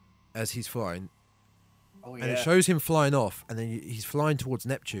around as he's flying, and it shows him flying off, and then he's flying towards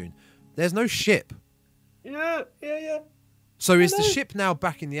Neptune. There's no ship. Yeah. So is the ship now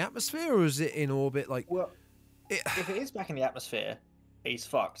back in the atmosphere, or is it in orbit? Like, well, if it is back in the atmosphere, he's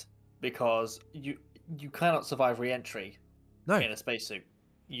fucked, because you cannot survive re-entry in a spacesuit.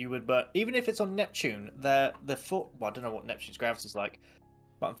 You would, but even if it's on Neptune, I don't know what Neptune's gravity is like,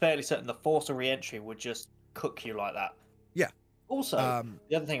 but I'm fairly certain the force of re-entry would just cook you like that. Yeah. Also,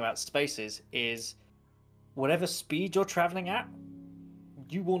 the other thing about spaces is whatever speed you're traveling at,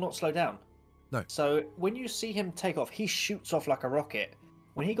 you will not slow down. No. So when you see him take off, he shoots off like a rocket.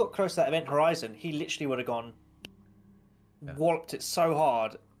 When he got close to that event horizon, he literally would have gone, walloped it so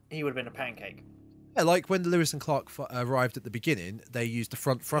hard, he would have been a pancake. Yeah, like when the Lewis and Clark arrived at the beginning, they used the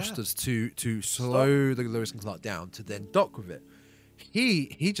front thrusters to slow the Lewis and Clark down to then dock with it.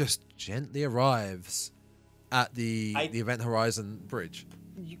 He just gently arrives at the Event Horizon bridge.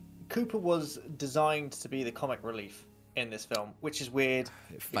 Cooper was designed to be the comic relief in this film, which is weird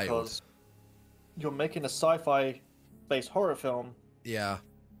because you're making a sci-fi based horror film. Yeah.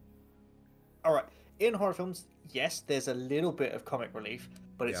 All right. In horror films, yes, there's a little bit of comic relief,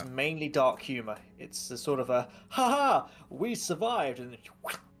 but it's mainly dark humor. It's a sort of a, ha, we survived, and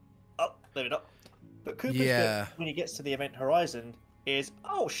oh, leave it up. But Cooper's bit, when he gets to the Event Horizon, is,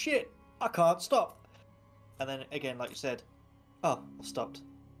 oh shit, I can't stop. And then again, like you said, oh, I stopped.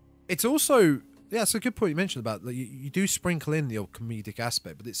 It's also, it's a good point you mentioned about, like, you do sprinkle in the old comedic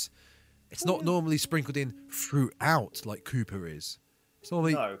aspect, but it's not normally sprinkled in throughout like Cooper is. It's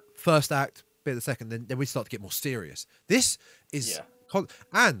normally first act, bit of the second, then we start to get more serious. This is,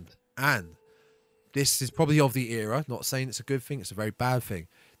 and this is probably of the era, not saying it's a good thing, it's a very bad thing.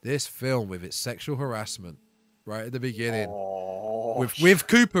 This film with its sexual harassment right at the beginning, with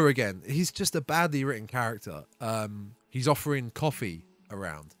Cooper again, he's just a badly written character. He's offering coffee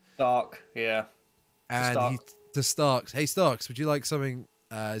around. Stark, yeah. And to Starks, hey Starks, would you like something?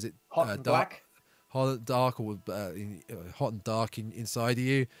 Is it hot and black? Hot and dark, or hot and dark inside of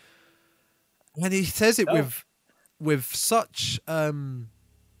you? And he says it with such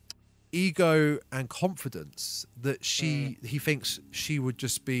ego and confidence that he thinks she would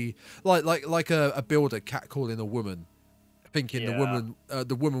just be like a builder catcalling a woman, thinking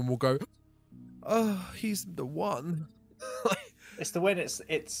the woman will go, oh, he's the one. It's the when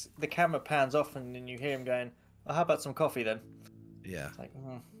it's the camera pans off and then you hear him going, oh, how about some coffee then? Yeah. It's like,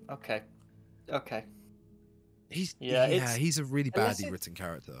 okay. He's he's a really badly written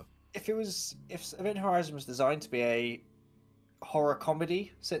character. If Event Horizon was designed to be a horror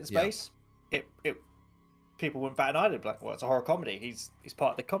comedy set in space, it people wouldn't bat an eyelid. Like, well, it's a horror comedy. He's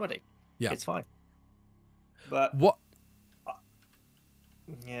part of the comedy. Yeah, it's fine. But what?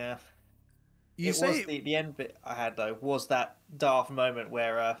 Yeah. The end bit I had though was that daft moment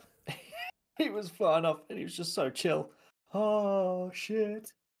where he was flying off and he was just so chill. Oh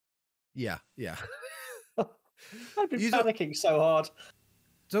shit! Yeah. I've been panicking so hard.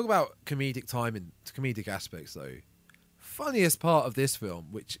 Talk about comedic timing, comedic aspects though. Funniest part of this film,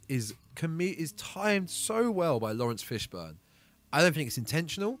 which is timed so well by Lawrence Fishburne. I don't think it's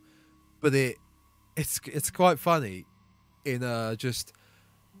intentional, but it's quite funny. It's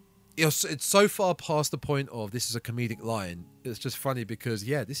so far past the point of this is a comedic line. It's just funny because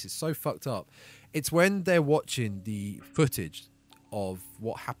this is so fucked up. It's when they're watching the footage of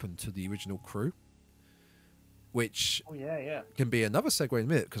what happened to the original crew, which can be another segue in a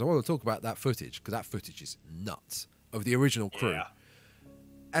minute because I want to talk about that footage because that footage is nuts of the original crew. Yeah.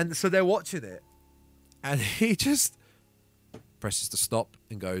 And so they're watching it, and he just presses the stop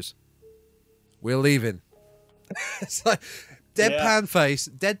and goes, "We're leaving." It's like deadpan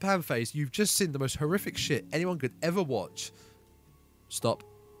face. You've just seen the most horrific shit anyone could ever watch. Stop.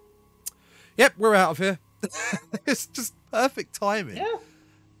 Yep, we're out of here. It's just perfect timing. Yeah.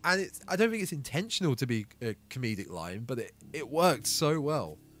 And I don't think it's intentional to be a comedic line, but it worked so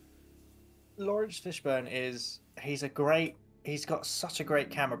well. Lawrence Fishburne he's a great he's got such a great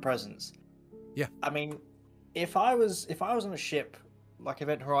camera presence. Yeah. I mean, if I was on a ship like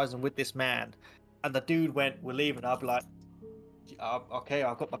Event Horizon with this man, and the dude went, "We're leaving," I'd be like, "Okay,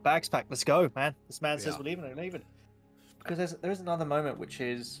 I've got my bags packed. Let's go, man." This man says we're leaving. We're leaving. Because there's another moment which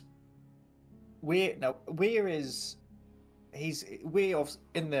is Weir. No, Weir is Weir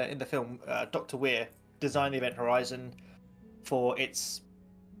in the film. Dr. Weir designed the Event Horizon for its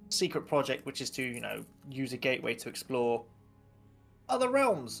secret project, which is to use a gateway to explore other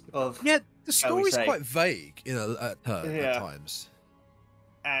realms of. Yeah, the story's quite vague, at times.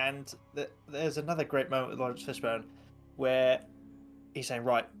 And there's another great moment with Lawrence Fishburne where he's saying,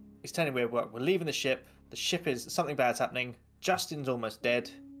 right, he's telling Weir, we're leaving the ship. The ship is something bad's happening. Justin's almost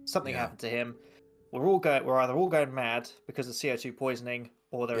dead. Something happened to him. We're either all going mad because of CO2 poisoning,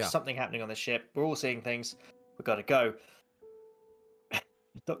 or there is something happening on the ship. We're all seeing things. We've got to go.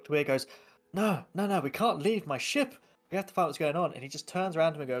 Dr. Weir goes, no, we can't leave my ship. We have to find what's going on. And he just turns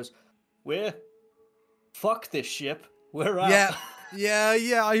around to him and goes, Weir, fuck this ship. We're out. Yeah,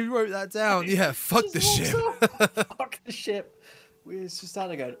 I wrote that down. Yeah, fuck the ship. Fuck the ship. We're just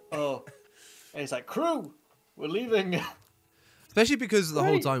standing there going, oh. And he's like, crew, we're leaving. Especially because the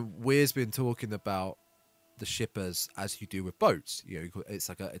whole time Weir's been talking about the ship as you do with boats. It's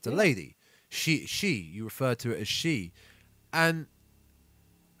like it's a lady. She. You refer to it as she, and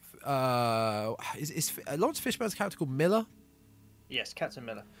is Lawrence Fishburne's character called Miller? Yes, Captain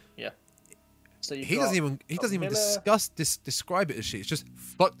Miller. Yeah. So he doesn't even describe it as she. It's just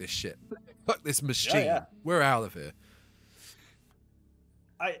fuck this shit, fuck this machine. Yeah. We're out of here.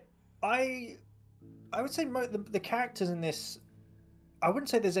 I would say the characters in this. I wouldn't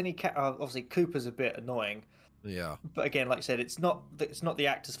say there's any. Obviously, Cooper's a bit annoying. Yeah. But again, like I said, it's not the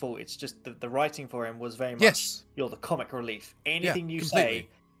actor's fault. It's just the writing for him was very much. You're the comic relief. Anything you say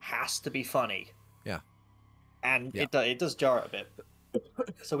has to be funny. Yeah. And it does jar it a bit.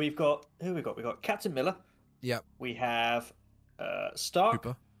 So we've got We've got Captain Miller. Yeah. We have Stark.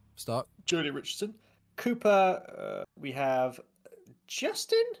 Cooper. Stark. Jodie Richardson. Cooper. We have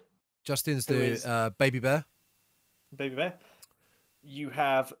Justin. Justin's the baby bear. Baby bear. You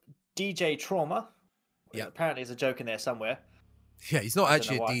have DJ Trauma. Yeah. Apparently, there's a joke in there somewhere. Yeah, he's not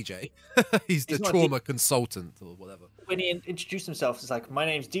actually a DJ. he's the trauma consultant or whatever. When he introduced himself, it's like, "My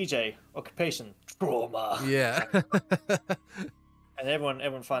name's DJ. Occupation trauma." Yeah. And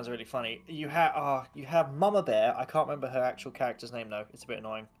everyone finds it really funny. You have Mama Bear. I can't remember her actual character's name though. It's a bit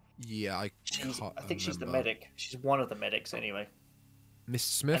annoying. Yeah, I think she's the medic. She's one of the medics anyway. Mr.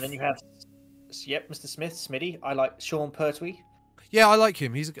 Smith. And then you have, Mr. Smith, Smitty. I like Sean Pertwee. Yeah, I like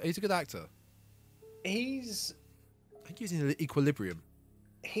him. He's a good actor. I think he's in Equilibrium.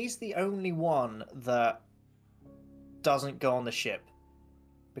 He's the only one that doesn't go on the ship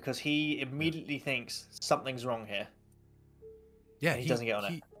because he immediately thinks something's wrong here. Yeah, he doesn't get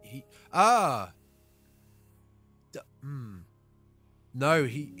on it. No,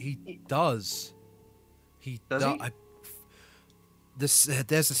 he does. Does he?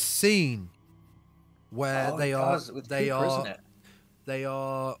 There's a scene where they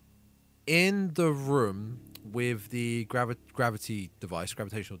are in the room with the gravitational device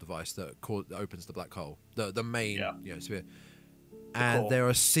that opens the black hole, the main sphere, and there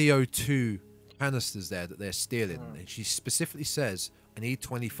are CO2 canisters there that they're stealing, and she specifically says, "I need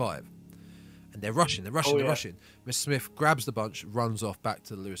 25." And they're rushing. Miss Smith grabs the bunch, runs off back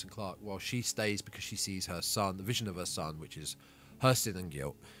to Lewis and Clark, while she stays because she sees her son, the vision of her son, which is her sin and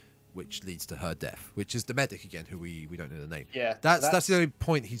guilt, which leads to her death, which is the medic again, who we don't know the name. Yeah, that's the only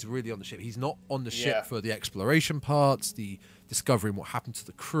point he's really on the ship. He's not on the ship for the exploration parts, the discovering what happened to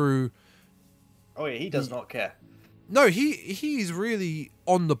the crew. Oh yeah, he does not care. No, he's really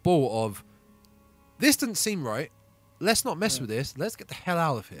on the ball of, this didn't seem right. Let's not mess with this. Let's get the hell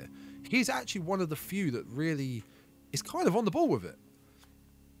out of here. He's actually one of the few that really is kind of on the ball with it.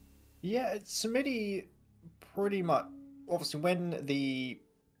 Yeah, Smitty pretty much. Obviously, when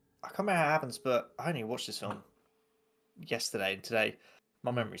I can't remember how it happens, but I only watched this film yesterday and today.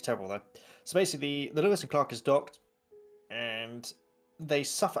 My memory's terrible though. So basically, the Lewis and Clark is docked, and they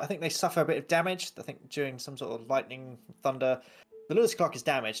suffer. I think they suffer a bit of damage. I think during some sort of lightning, thunder, the Lewis and Clark is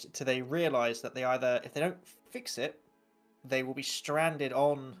damaged. Until they realise that if they don't fix it, they will be stranded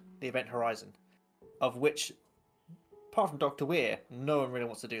on the Event Horizon, of which, apart from Dr. Weir, no one really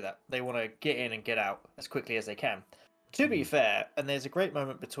wants to do that. They want to get in and get out as quickly as they can. To be fair, and there's a great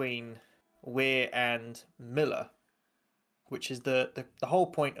moment between Weir and Miller, which is the whole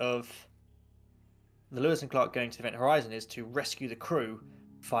point of the Lewis and Clark going to the Event Horizon is to rescue the crew,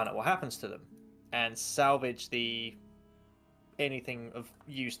 find out what happens to them, and salvage anything of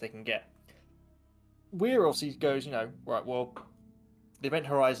use they can get. Weir obviously goes, right, well, the Event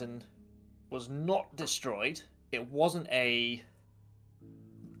Horizon was not destroyed. It wasn't a,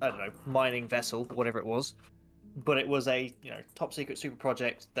 I don't know, mining vessel, whatever it was, but it was a, top secret super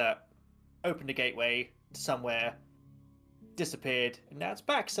project that opened a gateway to somewhere, disappeared, and now it's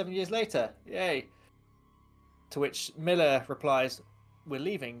back 7 years later. Yay. To which Miller replies, we're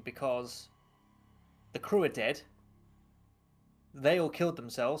leaving because the crew are dead. They all killed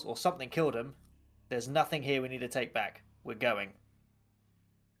themselves, or something killed them. There's nothing here we need to take back. We're going.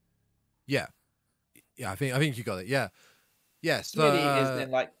 Yeah. I think you got it. Yeah. Yes. Smitty is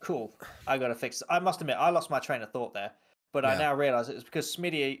then like, cool, I gotta fix it. I must admit, I lost my train of thought there. But I now realise it's because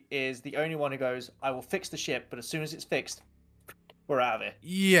Smitty is the only one who goes, I will fix the ship, but as soon as it's fixed, we're out of here.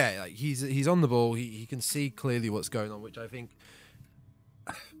 Yeah, like he's on the ball. He can see clearly what's going on, which I think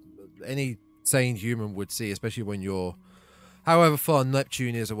any sane human would see, especially when you're, however far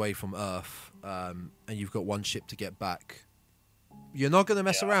Neptune is away from Earth, and you've got one ship to get back. You're not going to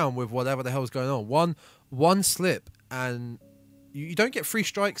mess around with whatever the hell's going on. One slip, and you don't get 3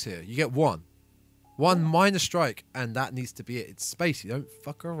 strikes here. You get one minor strike, and that needs to be it. It's space. You don't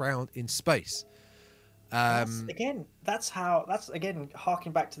fuck around in space. That's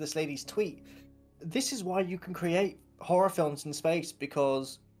harking back to this lady's tweet. This is why you can create horror films in space,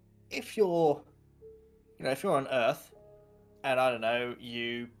 because if you're on Earth, and I don't know,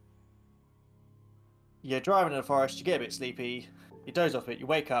 you're driving in the forest, you get a bit sleepy, you doze off it, you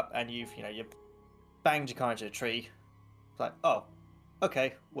wake up, and you banged your car into a tree. It's like, oh,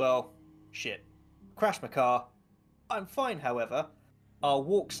 okay, well, shit. Crashed my car. I'm fine, however. I'll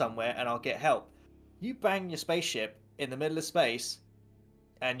walk somewhere and I'll get help. You bang your spaceship in the middle of space,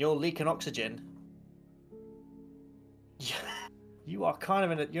 and you're leaking oxygen. You are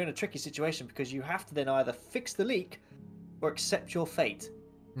kind of you're in a tricky situation, because you have to then either fix the leak or accept your fate,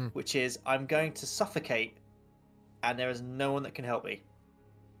 which is, I'm going to suffocate, and there is no one that can help me.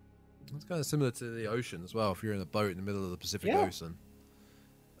 It's kind of similar to the ocean as well. If you're in a boat in the middle of the Pacific Ocean,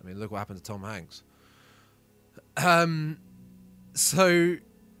 I mean, look what happened to Tom Hanks. So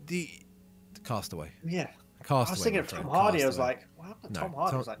the Castaway. Yeah. Castaway. I was thinking of Tom Hardy. I was like, what happened to Tom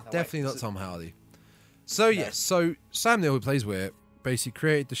Hardy? I was like, no, definitely not Tom Hardy. So yes, so Sam Neill, who plays Weir, basically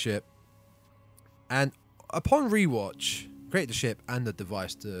created the ship, and upon rewatch, created the ship and the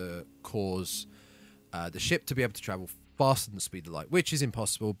device to cause the ship to be able to travel faster than the speed of light, which is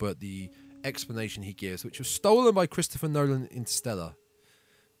impossible. But the explanation he gives, which was stolen by Christopher Nolan in Interstellar,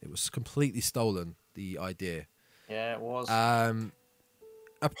 it was completely stolen. The idea. Yeah, it was.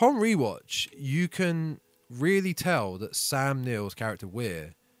 Upon rewatch, you can really tell that Sam Neill's character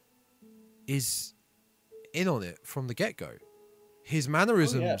Weir is in on it from the get-go. His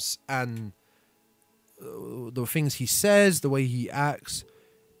mannerisms and the things he says, the way he acts,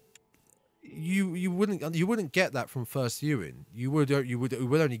 you wouldn't get that from first viewing. You would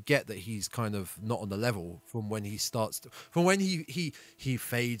only get that he's kind of not on the level from when he from when he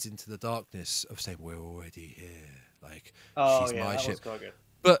fades into the darkness of saying, we're already here, like, she's my ship.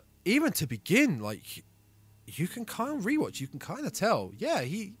 But even to begin, like, you can kind of rewatch, you can kind of tell,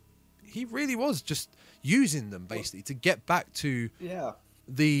 he really was just using them basically to get back to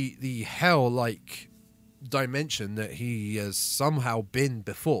the hell-like dimension that he has somehow been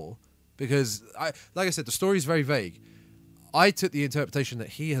before. Because, like I said, the story is very vague. I took the interpretation that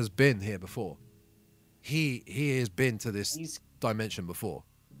he has been here before. He has been to this dimension before.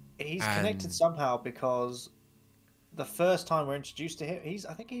 He's connected somehow, because the first time we're introduced to him,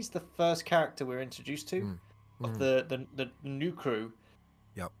 I think he's the first character we're introduced to of the new crew.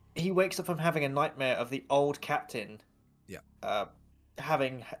 Yep. He wakes up from having a nightmare of the old captain. Yeah.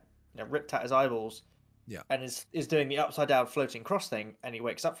 Having ripped out his eyeballs. Yeah. And is doing the upside down floating cross thing, and he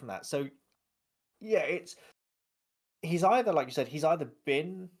wakes up from that. So yeah, he's either, like you said, he's either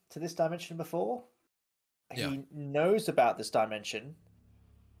been to this dimension before, he knows about this dimension,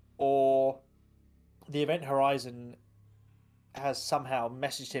 or the Event Horizon has somehow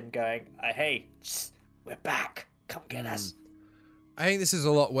messaged him going, hey, we're back, come get us. I think this is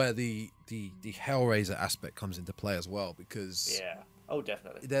a lot where the Hellraiser aspect comes into play as well, because oh,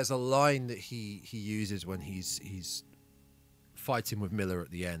 definitely. There's a line that he uses when he's fighting with Miller at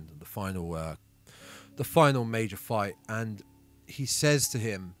the end, the final major fight, and he says to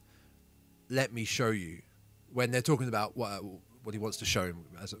him, "Let me show you." When they're talking about what he wants to show him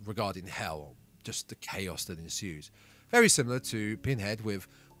as regarding hell, just the chaos that ensues, very similar to Pinhead with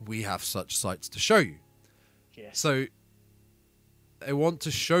 "We have such sights to show you." Yes. So they want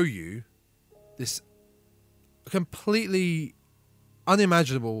to show you this completely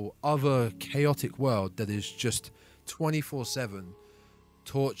unimaginable other chaotic world that is just 24/7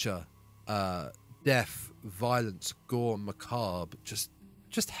 torture, death, violence, gore, macabre, just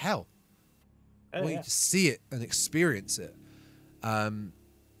hell. I want you to see it and experience it. That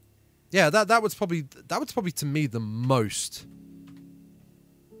was probably to me the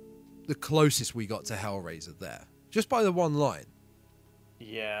closest we got to Hellraiser there, just by the one line.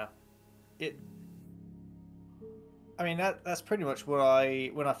 Yeah, I mean that's pretty much when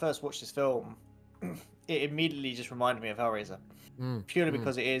I first watched this film, it immediately just reminded me of Hellraiser, purely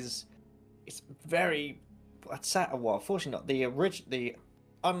because it's very. Fortunately not the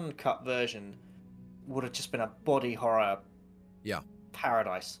uncut version would have just been a body horror. Yeah.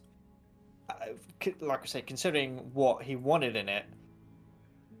 Paradise. Like I say, considering what he wanted in it,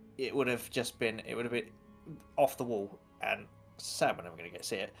 it would have been off the wall, and sad we're never going to get to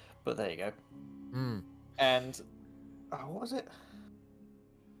see it, but there you go. And what was it?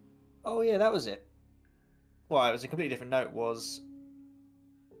 Oh yeah, that was it. Well, it was a completely different note.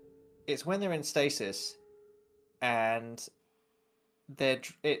 It's when they're in stasis, and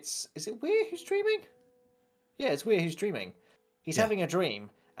is it Weir who's dreaming? Yeah, it's Weir who's dreaming. He's having a dream,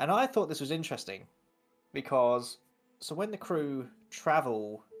 and I thought this was interesting because when the crew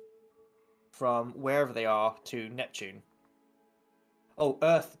travel from wherever they are to Neptune,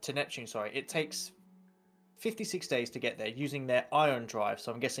 Earth to Neptune, sorry, it takes 56 days to get there using their ion drive.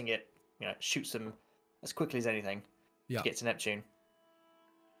 So I'm guessing it, shoots them as quickly as anything to get to Neptune.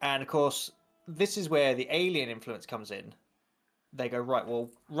 And of course, this is where the alien influence comes in. They go, right, well,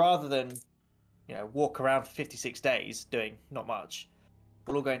 rather than walk around for 56 days doing not much,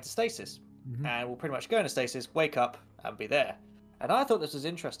 we'll all go into stasis. And we'll pretty much go into stasis, wake up, and be there. And I thought this was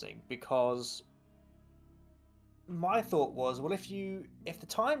interesting because my thought was, well, if the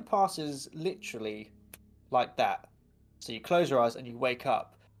time passes literally like that, so you close your eyes and you wake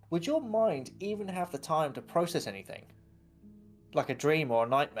up, would your mind even have the time to process anything? Like a dream or a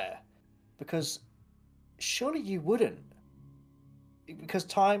nightmare? Because surely you wouldn't. Because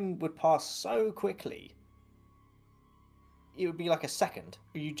time would pass so quickly, it would be like a second.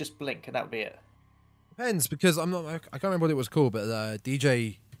 You just blink and that would be it. Depends, because I can't remember what it was called, but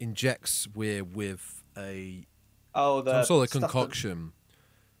DJ injects with some sort of concoction.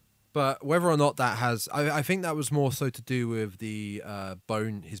 But whether or not that has, I think that was more so to do with the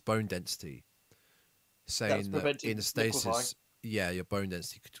his bone density, saying that in the stasis, your bone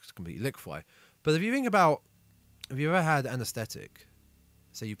density could completely liquefy. But if you think about, have you ever had anesthetic?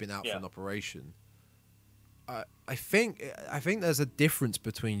 Say you've been out for an operation. I think there's a difference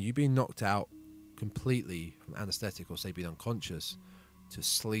between you being knocked out completely from anesthetic, or say being unconscious, to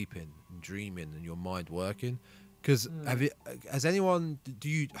sleeping and dreaming and your mind working. Because has anyone?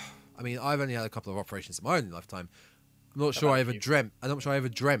 I mean, I've only had a couple of operations in my own lifetime. I'm not sure I ever dreamt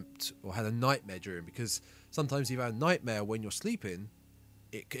or had a nightmare during, because sometimes you've had a nightmare when you're sleeping,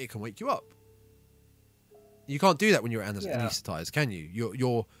 it can wake you up. You can't do that when you're anesthetized, can you?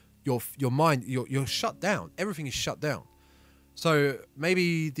 Your mind, you're shut down. Everything is shut down. So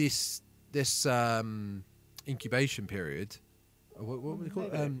maybe this incubation period. What was it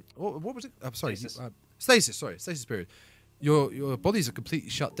called? What was it? I'm sorry. Stasis period. Your bodies are completely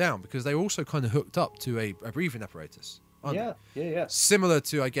shut down because they're also kind of hooked up to a breathing apparatus. Yeah. Similar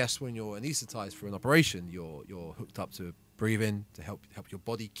to, I guess, when you're anesthetized for an operation, you're hooked up to breathing to help your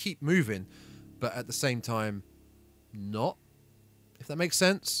body keep moving, but at the same time, not. If that makes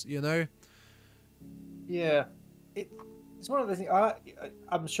sense, Yeah, it's one of the things.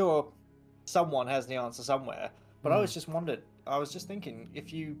 I'm sure someone has the answer somewhere, but I was just thinking,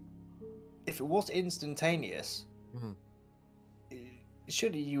 if it was instantaneous,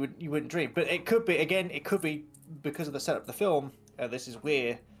 surely you wouldn't dream. But it could be because of the setup of the film. This is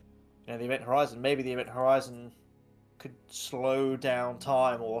where the Event Horizon. Maybe the Event Horizon could slow down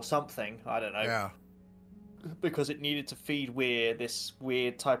time or something. I don't know. Yeah. Because it needed to feed Weir this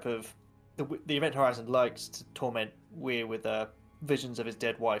weird type of... The Event Horizon likes to torment Weir with visions of his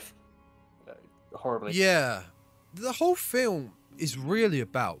dead wife. Horribly. Yeah. The whole film is really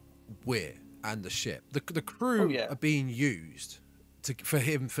about Weir and the ship. The crew are being used for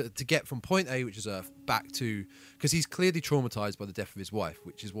him to get from point A, which is Earth, back to... Because he's clearly traumatized by the death of his wife,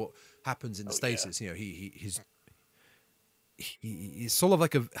 which is what happens in the stasis. Yeah. He's sort of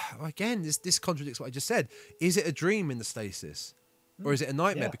like this contradicts what I just said. Is it a dream in the stasis, or is it a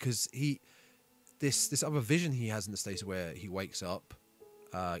nightmare? Because this other vision he has in the stasis where he wakes up,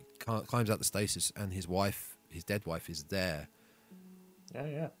 climbs out the stasis, and his dead wife is there.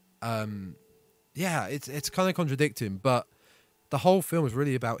 It's kind of contradicting, but the whole film is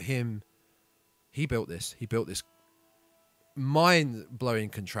really about him. He built this mind-blowing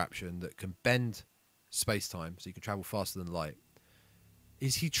contraption that can bend space-time, so you can travel faster than light.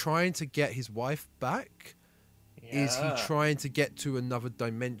 Is he trying to get his wife back? Is he trying to get to another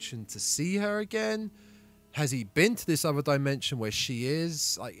dimension to see her again? Has he been to this other dimension where she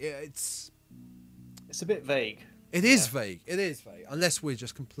is? Like, it's a bit vague. It is vague. It is vague. Unless we're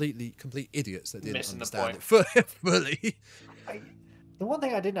just complete idiots that didn't Missing understand it fully. The one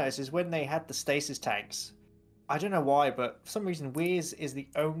thing I did notice is when they had the stasis tanks, I don't know why, but for some reason, Weir's is the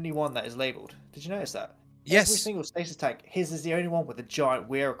only one that is labelled. Did you notice that? Yes. Every single stasis tank, his is the only one with a giant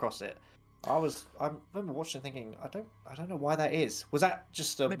Weir across it. I remember watching thinking, I don't know why that is. Was that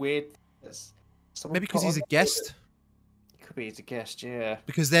just a weird... Maybe because he's a guest? It could be he's a guest, yeah.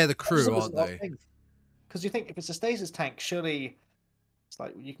 Because they're the crew, aren't they? Because you think if it's a stasis tank, surely it's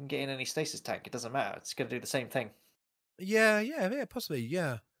like you can get in any stasis tank. It doesn't matter. It's going to do the same thing. Yeah, possibly,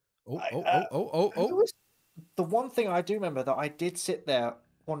 yeah. The one thing I do remember that I did sit there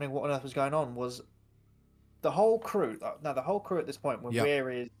wondering what on earth was going on was the whole crew. Now, the whole crew at this point, when Weir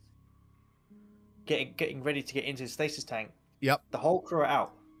is getting ready to get into his stasis tank, the whole crew are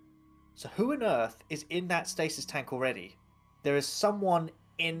out. So who on earth is in that stasis tank already? There is someone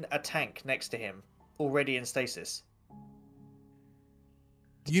in a tank next to him already in stasis.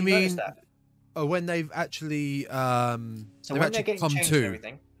 You mean when they've actually so when they're getting changed and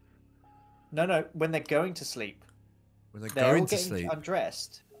everything? No, when they're going to sleep. When they're going all to getting sleep,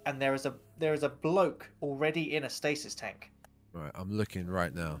 undressed, and there is a bloke already in a stasis tank. Right, I'm looking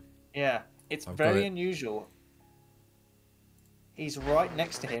right now. Yeah, it's very unusual. He's right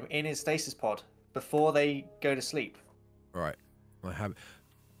next to him in his stasis pod before they go to sleep. Right, I have.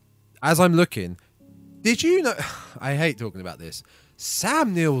 As I'm looking, did you know? I hate talking about this.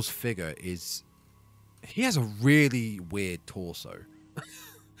 Sam Neill's figure he has a really weird torso.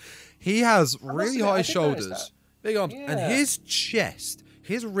 He has really high shoulders, big arms, and his chest,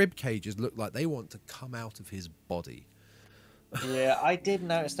 his rib cages look like they want to come out of his body. Yeah, I did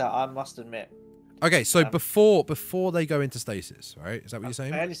notice that, I must admit. Okay, so before they go into stasis, right? Is that what you're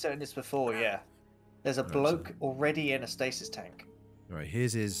saying? I only said this before, yeah. There's a bloke already in a stasis tank. Right,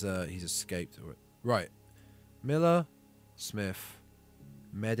 here's his, he's escaped. Right, Miller, Smith,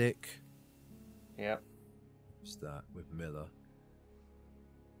 medic. Yep. Start with Miller.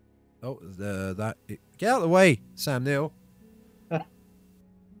 Oh, get out of the way, Sam Neill.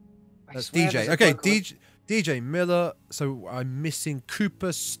 That's DJ. Okay, DJ Miller. So I'm missing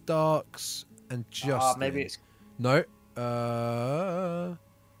Cooper, Starks, and Justin. Maybe it's no.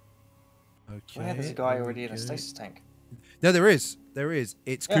 Okay. Where there's a guy already in a stasis tank? No, there is.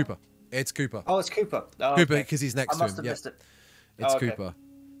 It's Cooper. It's Cooper. Oh, it's Cooper. Oh, Cooper, because he's next to him. I must have missed it. It's Cooper.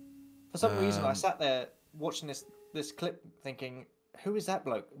 For some reason, I sat there watching this clip, thinking, "Who is that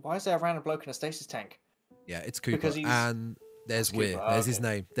bloke? Why is there a random bloke in a stasis tank?" Yeah, it's Cooper, and there's Weir. Cooper. There's his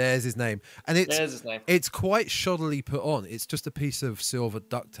name. There's his name, and it's quite shoddily put on. It's just a piece of silver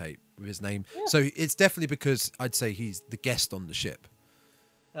duct tape with his name. Yeah. So it's definitely because I'd say he's the guest on the ship.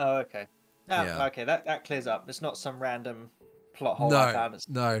 Oh, okay. Okay, that clears up. It's not some random plot hole.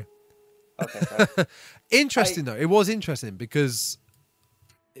 No. Okay. Interesting though. It was interesting because,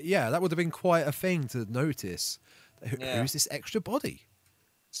 that would have been quite a thing to notice. Who's this extra body?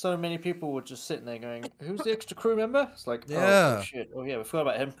 So many people were just sitting there going, "Who's the extra crew member?" It's like, oh shit. Oh yeah, we forgot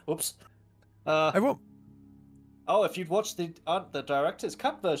about him. Whoops. If you'd watched the director's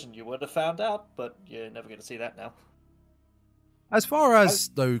cut version, you would have found out, but you're never going to see that now. As far as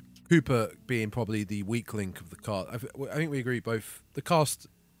though Cooper being probably the weak link of the cast, I think we agree both the cast,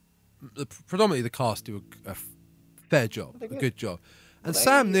 predominantly the cast, do a fair job, a good job, and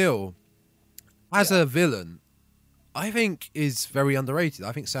Sam Neill as a villain, I think is very underrated.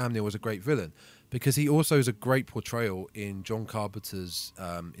 I think Sam Neill was a great villain because he also is a great portrayal in John Carpenter's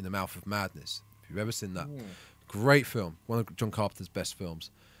In the Mouth of Madness. If you've ever seen that, great film, one of John Carpenter's best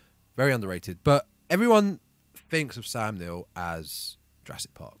films, very underrated. But everyone thinks of Sam Neill as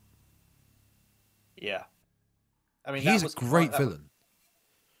Jurassic Park. Yeah, I mean he's a great villain.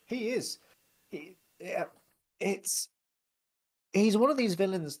 He is. He's one of these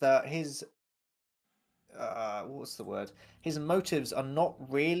villains that his what's the word? His motives are not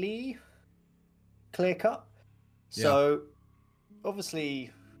really clear cut. So obviously,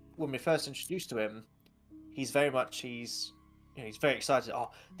 when we first introduced to him, he's very excited.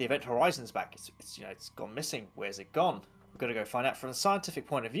 Oh, the Event Horizon's back. It's gone missing. Where's it gone? We've got to go find out. From a scientific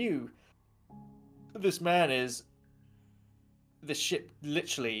point of view, this ship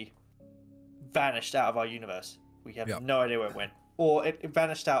literally vanished out of our universe. We have no idea where it went, or it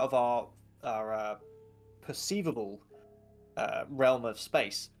vanished out of our perceivable realm of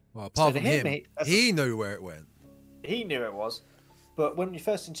space. Well, apart from him, he knew where it went. He knew it was, but when you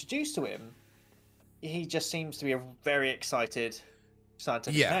first introduced to him, he just seems to be a very excited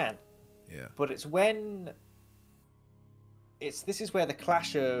scientific man. Yeah. But it's when this is where the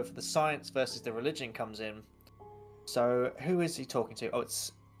clash of the science versus the religion comes in. So who is he talking to? Oh,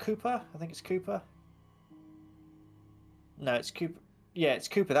 it's Cooper. I think it's Cooper. No, it's Cooper. Yeah, it's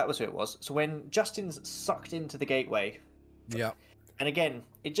Cooper. That was who it was. So when Justin's sucked into the gateway. Yeah. And again,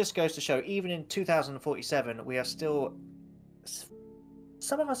 it just goes to show, even in 2047, we are still...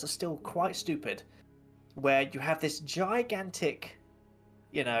 Some of us are still quite stupid. Where you have this gigantic,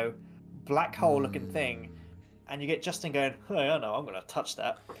 black hole-looking thing, and you get Justin going, "Oh, I know, I'm going to touch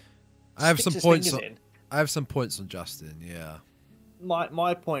that." I have some points. I have some points on Justin. Yeah.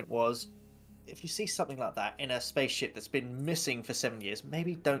 My point was, if you see something like that in a spaceship that's been missing for 7 years,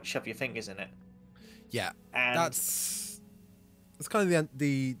 maybe don't shove your fingers in it. Yeah, and that's kind of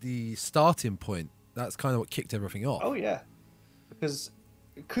the starting point. That's kind of what kicked everything off. Oh yeah, because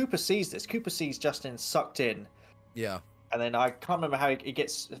Cooper sees this. Cooper sees Justin sucked in. Yeah. And then I can't remember how he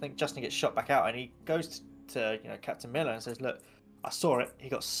gets. I think Justin gets shot back out, and he goes to Captain Miller and says, "Look, I saw it. He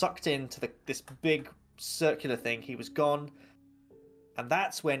got sucked into this big circular thing. He was gone." And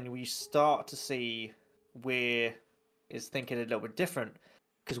that's when we start to see Weir is thinking a little bit different,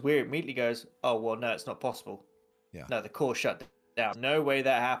 because Weir immediately goes, "Oh well, no, it's not possible. Yeah. No, the core shut down. No way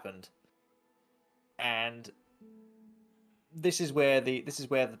that happened." And this is where the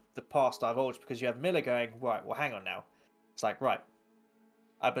past divulged, because you have Miller going, "Right, well, hang on now." It's like, right,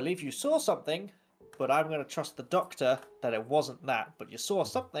 I believe you saw something, but I'm going to trust the doctor that it wasn't that. But you saw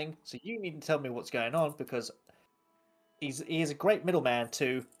something, so you need to tell me what's going on, because he is a great middleman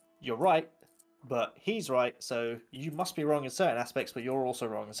to, you're right, but he's right, so you must be wrong in certain aspects, but you're also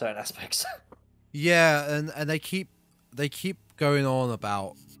wrong in certain aspects. Yeah, and they keep going on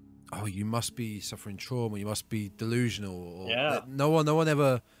about, oh, you must be suffering trauma, you must be delusional. Or Yeah. No one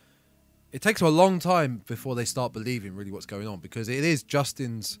ever. It takes them a long time before they start believing really what's going on, because it is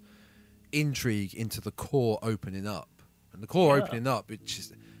Justin's intrigue into the core opening up, and the core opening up, which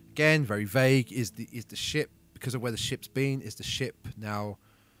is again very vague, is the ship, because of where the ship's been. Is the ship now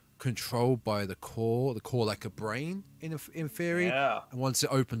controlled by the core like a brain in theory? Yeah. And once it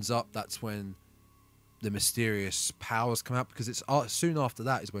opens up, that's when the mysterious powers come out, because it's soon after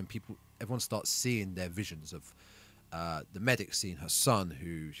that is when everyone starts seeing their visions of the medic seeing her son,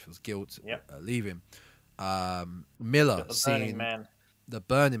 who feels guilt leaving. Miller seeing the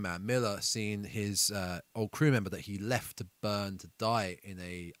Burning Man. Miller seeing his old crew member that he left to burn to die in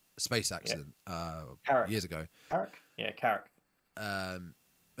a space accident years ago. Carrick. And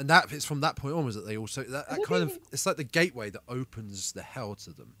that it's from that point onwards that they also that kind of, it's like the gateway that opens the hell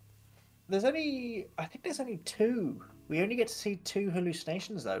to them. I think there's only two. We only get to see two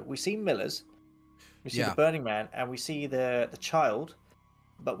hallucinations though. We see Miller's. We see the Burning Man, and we see the child,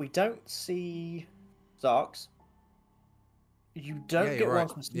 but we don't see Zark's. You don't get one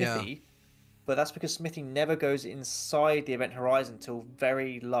from Smithy, but that's because Smithy never goes inside the Event Horizon till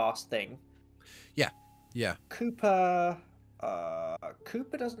very last thing. Yeah. Cooper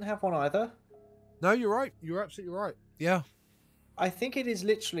doesn't have one either. No, you're right. You're absolutely right. Yeah. I think it is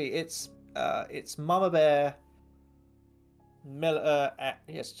literally it's Mama Bear, Miller,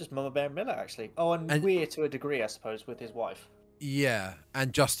 yes, just Mama Bear and Miller actually. Oh, and Weir to a degree, I suppose, with his wife. Yeah,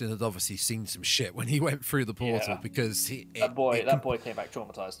 and Justin had obviously seen some shit when he went through the portal, because that boy came back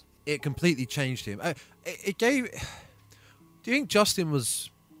traumatized. It completely changed him. It gave. Do you think Justin was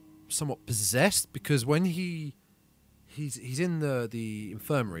somewhat possessed? Because when he's in the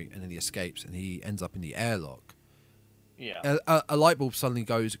infirmary and then he escapes and he ends up in the airlock. Yeah. A light bulb suddenly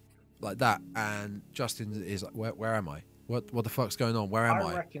goes like that, and Justin is like, "Where am I? What the fuck's going on? Where am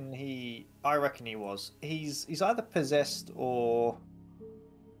I?" I reckon he was. He's either possessed or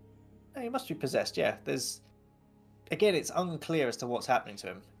no, he must be possessed. Yeah. Again, it's unclear as to what's happening to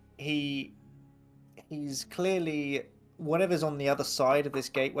him. He's clearly whatever's on the other side of this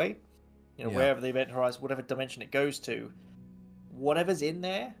gateway. Wherever the Event Horizon, whatever dimension it goes to, whatever's in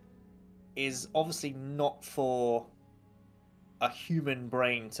there is obviously not for a human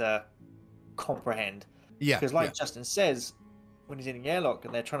brain to comprehend. Yeah. Because Justin says, when he's in the airlock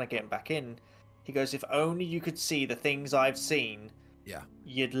and they're trying to get him back in, he goes, "If only you could see the things I've seen,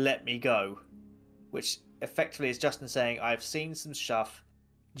 you'd let me go." Which effectively is Justin saying, "I've seen some stuff,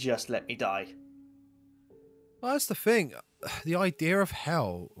 just let me die." Well, that's the thing. The idea of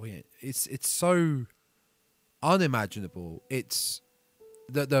hell, it's so unimaginable. It's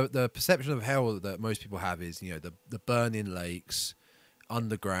the perception of hell that most people have is, the burning lakes,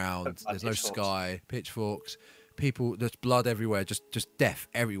 underground, there's no sky, pitchforks, people, there's blood everywhere, just death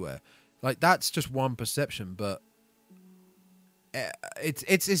everywhere. Like, that's just one perception, but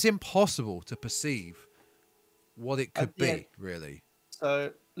it's impossible to perceive what it could be, really.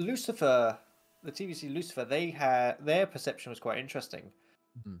 So Lucifer, the TV series Lucifer, they had their perception was quite interesting,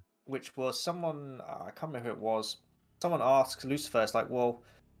 which was someone I can't remember who it was. Someone asks Lucifer, it's like, well,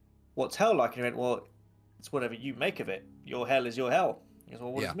 what's hell like? And he went, well, it's whatever you make of it. Your hell is your hell. He goes,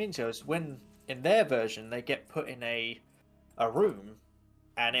 well, what does it mean? So it's when in their version they get put in a room,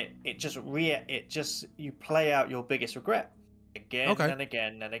 and it just you play out your biggest regret again and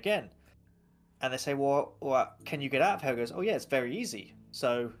again and again. And they say, well, can you get out of hell? He goes, oh yeah, it's very easy.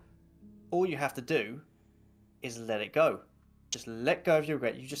 So all you have to do is let it go. Just let go of your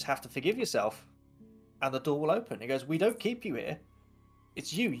regret. You just have to forgive yourself, and the door will open. He goes, we don't keep you here.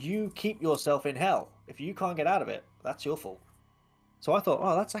 It's you. You keep yourself in hell. If you can't get out of it, that's your fault. So I thought,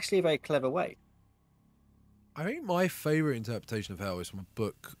 oh, that's actually a very clever way. I think my favourite interpretation of hell is from a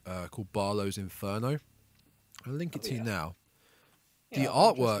book called Barlow's Inferno. I'll link it to you now. The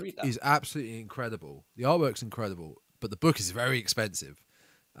artwork is absolutely incredible. The artwork's incredible, but the book is very expensive.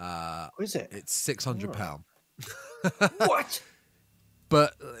 Is it? It's £600. What?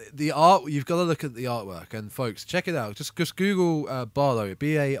 But the art, you've got to look at the artwork, and folks, check it out. Just Google Barlow,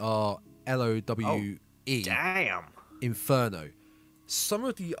 Barlowe. Damn. Inferno. Some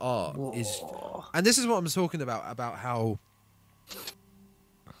of the art is, and this is what I'm talking about how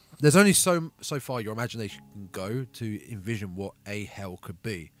there's only so far your imagination can go to envision what a hell could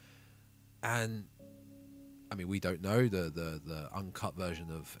be. And I mean, we don't know. The uncut version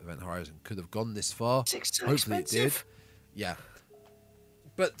of Event Horizon could have gone this far. Hopefully it did. Yeah.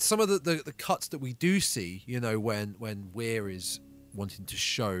 But some of the cuts that we do see, you know, when Weir is wanting to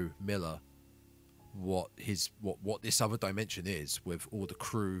show Miller what this other dimension is, with all the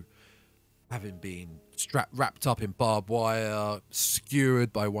crew having been wrapped up in barbed wire,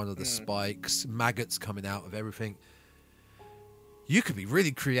 skewered by one of the spikes, maggots coming out of everything. You could be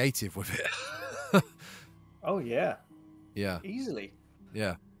really creative with it. Oh yeah. Yeah. Easily.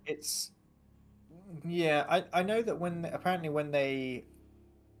 Yeah. It's I know that when they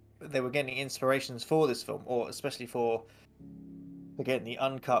were getting inspirations for this film, or especially for getting the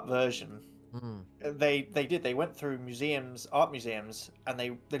uncut version, they went through art museums, and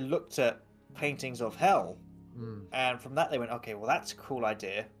they looked at paintings of hell, and from that they went, okay, well, that's a cool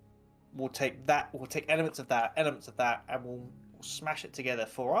idea. We'll take elements of that, and we'll smash it together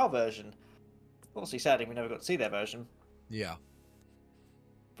for our version. Obviously, sadly, we never got to see their version. Yeah.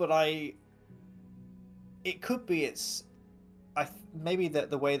 But it could be maybe that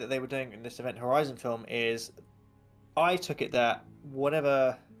the way that they were doing in this Event Horizon film is, I took it that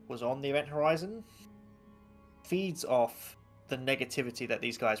whatever was on the Event Horizon feeds off the negativity that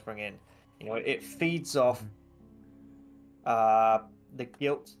these guys bring in. You know, it feeds off the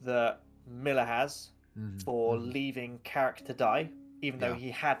guilt that Miller has for leaving Carrick to die, even though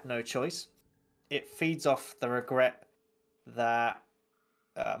he had no choice. It feeds off the regret that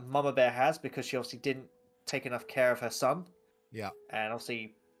Mama Bear has, because she obviously didn't take enough care of her son. Yeah. And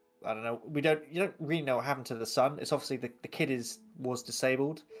obviously, I don't know, you don't really know what happened to the son. It's obviously the kid was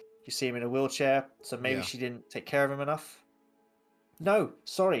disabled. You see him in a wheelchair, so maybe she didn't take care of him enough. No,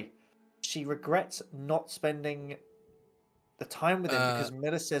 sorry. She regrets not spending the time with him because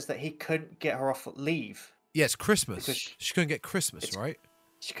Miller says that he couldn't get her off leave. Yeah, it's Christmas. She couldn't get Christmas, right?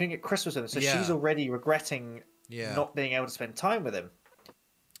 She couldn't get Christmas with him, so she's already regretting not being able to spend time with him.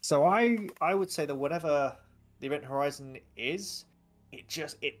 So I would say that whatever the Event Horizon is,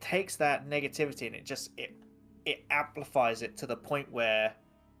 it takes that negativity and it amplifies it to the point where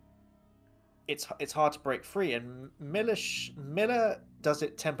it's hard to break free. And Miller does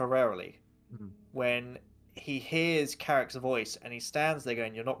it temporarily when he hears Carrick's voice and he stands there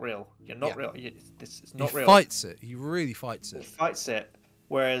going, "You're not real. You're not real. This is not real." He fights it. He really fights it. He fights it.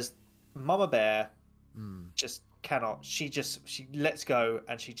 Whereas Mama Bear just cannot. She lets go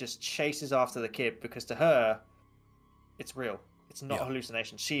and she just chases after the kid, because to her, it's real. It's not a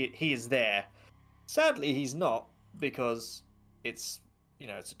hallucination. He is there. Sadly, he's not, because it's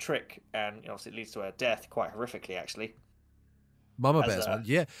a trick, and obviously it leads to her death quite horrifically, actually. Mama Bear's one,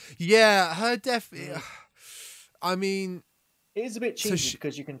 yeah, her death. I mean, it is a bit cheesy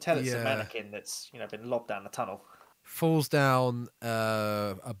because you can tell it's a mannequin that's been lobbed down the tunnel. Falls down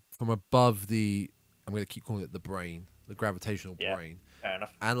from above the. I'm going to keep calling it the brain, the gravitational brain. Fair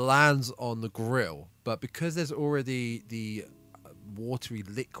enough. And lands on the grill, but because there's already the watery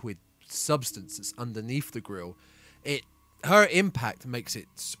liquid substance that's underneath the grill, her impact makes it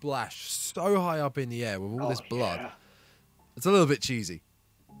splash so high up in the air with all this blood. Yeah. It's a little bit cheesy.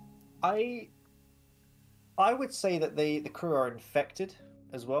 I would say that the crew are infected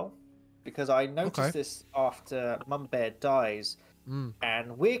as well, because I noticed this after Mum Bear dies,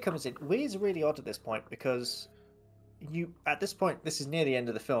 and Weir comes in. Weir's really odd at this point, because at this point, this is near the end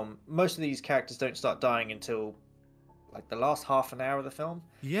of the film. Most of these characters don't start dying until like the last half an hour of the film.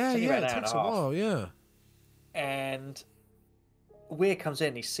 Yeah, It's only about it an hour and takes a a half. while, yeah. And Weir comes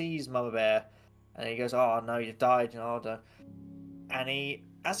in, he sees Mama Bear, and he goes, "Oh no, you've died," and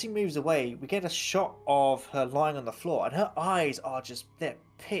as he moves away, we get a shot of her lying on the floor, and her eyes are they're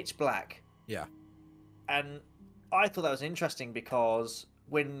pitch black. Yeah. And I thought that was interesting because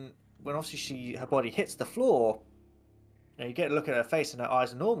when obviously her body hits the floor, you get a look at her face and her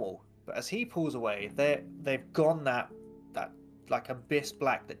eyes are normal. But as he pulls away, they've gone that like abyss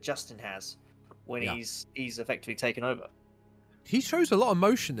black that Justin has when he's effectively taken over. He shows a lot of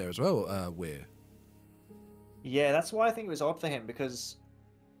motion there as well, Weir. Yeah, that's why I think it was odd for him, because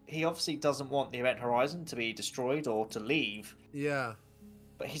he obviously doesn't want the Event Horizon to be destroyed or to leave. Yeah.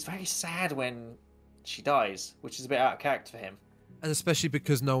 But he's very sad when she dies, which is a bit out of character for him. And especially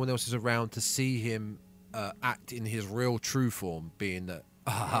because no one else is around to see him act in his real true form, being that.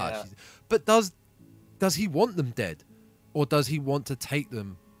 But does he want them dead, or does he want to take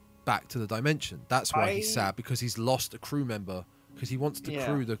them back to the dimension? That's why he's sad, because he's lost a crew member, because he wants to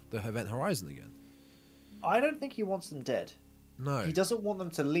crew the Event Horizon again. I don't think he wants them dead. No. He doesn't want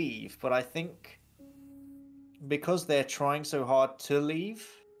them to leave, but I think because they're trying so hard to leave,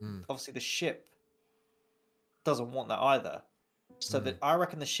 obviously the ship doesn't want that either. So that I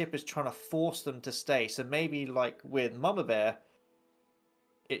reckon the ship is trying to force them to stay. So maybe like with Mama Bear,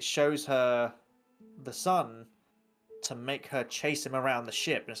 it shows her the sun to make her chase him around the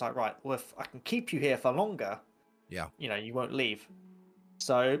ship. And it's like, right, well, if I can keep you here for longer, you won't leave.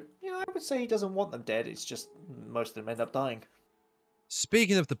 So, I would say he doesn't want them dead. It's just most of them end up dying.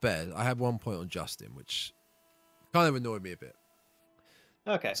 Speaking of the bed, I have one point on Justin, which kind of annoyed me a bit.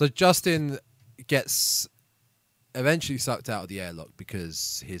 Okay. So Justin gets eventually sucked out of the airlock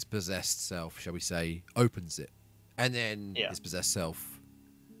because his possessed self, shall we say, opens it. And then his possessed self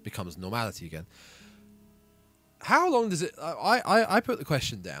becomes normality again. How long does it... I put the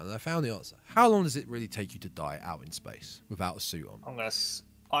question down and I found the answer. How long does it really take you to die out in space without a suit on?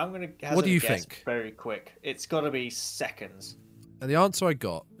 I'm gonna what do you think? Very quick. It's got to be seconds. And the answer I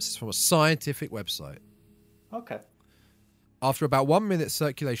got, this is from a scientific website. Okay. After about 1 minute,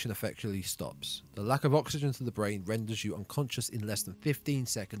 circulation effectively stops. The lack of oxygen to the brain renders you unconscious in less than 15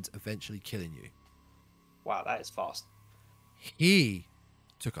 seconds, eventually killing you. Wow, that is fast. He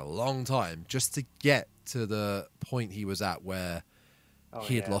took a long time just to get to the point he was at where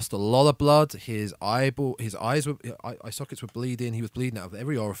he had lost a lot of blood. His eye sockets were bleeding. He was bleeding out of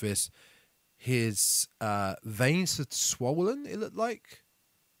every orifice. His veins had swollen, it looked like.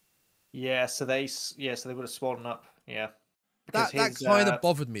 Yeah, so they would have swollen up. Yeah. That kind of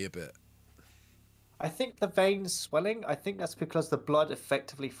bothered me a bit. I think the veins swelling, I think that's because the blood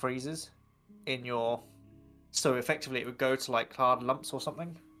effectively freezes in your... So effectively it would go to like hard lumps or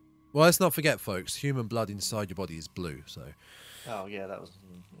something. Well, let's not forget, folks, human blood inside your body is blue, so... Oh, yeah, that was...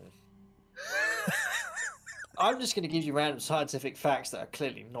 I'm just going to give you random scientific facts that are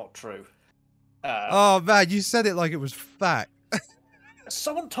clearly not true. Oh, man, you said it like it was fact.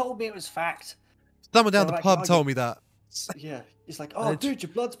 Someone told me it was fact. Someone down the pub told me that. Yeah, it's like, oh, dude,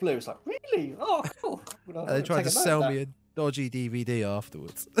 your blood's blue. It's like, really? Oh, cool. They tried to sell me a dodgy DVD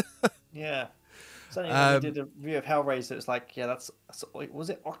afterwards. Yeah. So anyway, we did a review of Hellraiser. It's like, yeah, was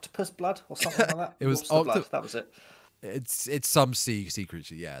it octopus blood or something like that? It was blood. That was it. It's some sea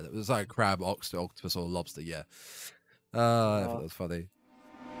creature, yeah. It was like a crab, octopus, or lobster, yeah. I thought that was funny.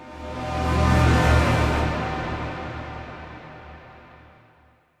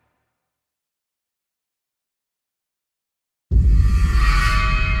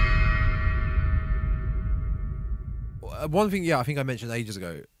 One thing, I think I mentioned ages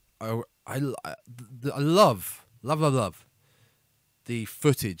ago. I love the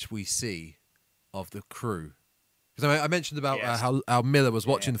footage we see of the crew, because I mentioned about how Miller was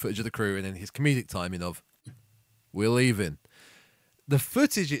watching the footage of the crew and then his comedic timing of "we're leaving." The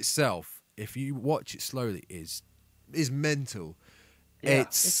footage itself, if you watch it slowly, is mental. Yeah,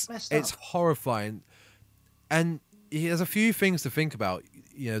 it's horrifying, and there's a few things to think about.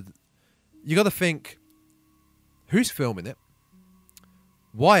 You got to think. Who's filming it?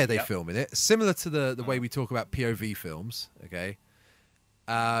 Why are they filming it? Similar to the way we talk about POV films, okay?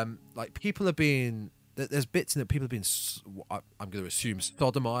 Like people are being... There's bits in it, people are being, I'm going to assume,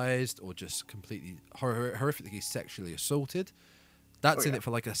 sodomized or just completely horrifically sexually assaulted. That's in it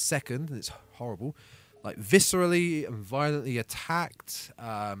for like a second, and it's horrible. Like viscerally and violently attacked.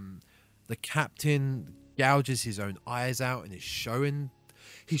 The captain gouges his own eyes out and is showing...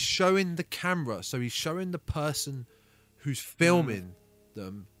 He's showing the camera, so he's showing the person who's filming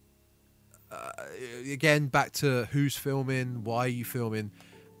them again, back to who's filming, why are you filming,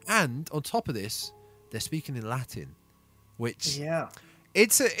 and on top of this, they're speaking in Latin, which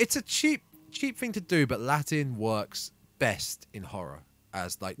it's a cheap thing to do, but Latin works best in horror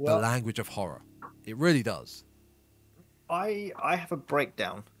as like the language of horror. It really does. I have a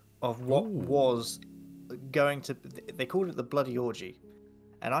breakdown of what was going to. They called it the bloody orgy,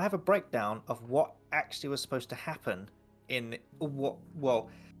 and I have a breakdown of what actually was supposed to happen in what. Well,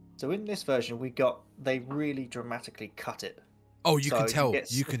 so in this version, they really dramatically cut it. Oh, you can tell.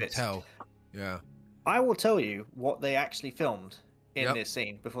 You can tell. Yeah. I will tell you what they actually filmed in this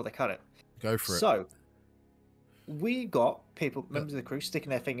scene before they cut it. Go for it. So, we got members of the crew, sticking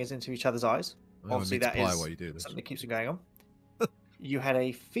their fingers into each other's eyes. Obviously, that is something that keeps it going on. You had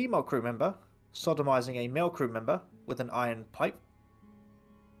a female crew member sodomizing a male crew member with an iron pipe.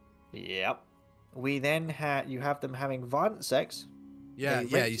 Yep. We then you have them having violent sex. Yeah,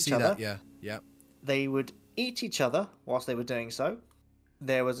 you see that. Yeah. They would eat each other whilst they were doing so.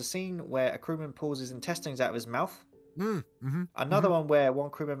 There was a scene where a crewman pulls his intestines out of his mouth. Another one where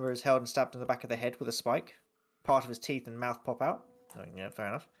one crew member is held and stabbed in the back of the head with a spike. Part of his teeth and mouth pop out. Oh, yeah, fair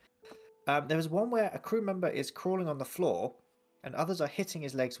enough. There was one where a crew member is crawling on the floor and others are hitting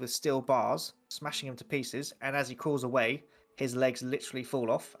his legs with steel bars, smashing him to pieces, and as he crawls away, his legs literally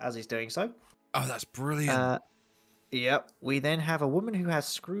fall off as he's doing so. Oh, that's brilliant. Yep. We then have a woman who has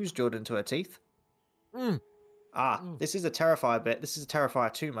screws drilled into her teeth. This is a Terrifier bit. This is a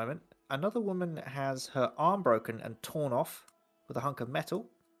Terrifier 2 moment. Another woman has her arm broken and torn off with a hunk of metal.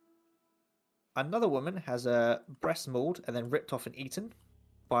 Another woman has a breast mauled and then ripped off and eaten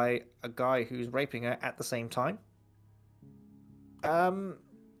by a guy who's raping her at the same time.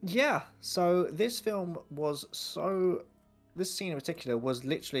 So this film this scene in particular was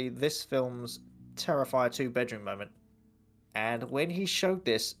literally this film's Terrifier 2 bedroom moment. And when he showed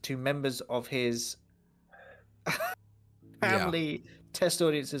this to members of his family, test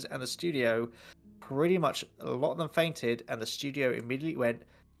audiences, and the studio, pretty much a lot of them fainted, and the studio immediately went,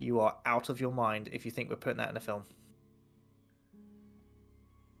 "You are out of your mind if you think we're putting that in a film."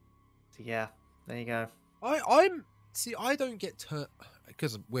 So yeah, there you go. I don't get turned,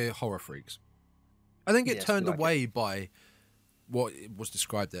 because we're horror freaks. I don't get turned away by what was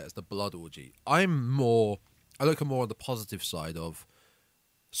described there as the blood orgy. I look more on the positive side of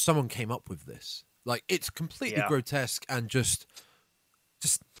someone came up with this. Like, it's completely grotesque and just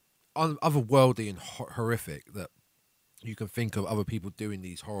otherworldly and horrific that you can think of other people doing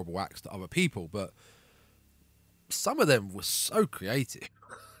these horrible acts to other people, but some of them were so creative.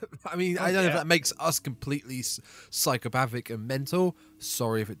 I mean, I don't know if that makes us completely psychopathic and mental.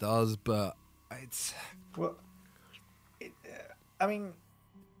 Sorry if it does, but it's... Well, I mean,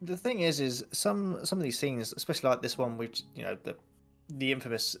 the thing is some of these scenes, especially like this one, which, you know, the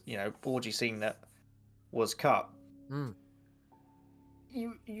infamous, you know, orgy scene that was cut.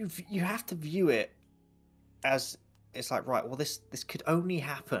 You have to view it as, it's like, right, well, this could only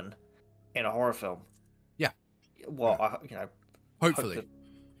happen in a horror film. Yeah. Well,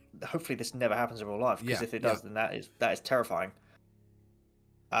 hopefully this never happens in real life, because if it does, then that is terrifying.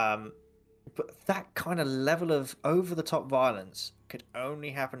 But that kind of level of over-the-top violence could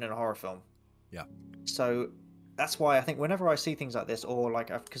only happen in a horror film. Yeah. So that's why I think whenever I see things like this, or like,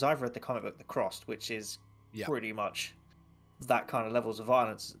 because I've read the comic book The Crossed, which is pretty much that kind of levels of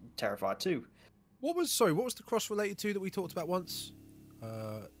violence, Terrifier 2. What was the cross related to that we talked about once?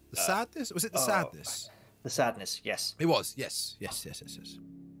 The sadness? Was it the sadness? The sadness, yes. It was, yes.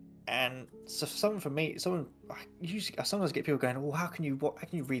 And so sometimes I sometimes get people going, well, how can you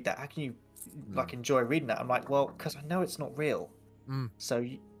read that? How can you like enjoy reading that? I'm like, well, because I know it's not real. So,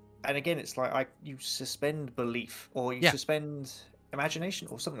 and again, it's like you suspend belief, or you suspend imagination,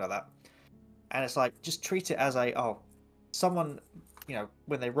 or something like that. And it's like, just treat it as someone, you know,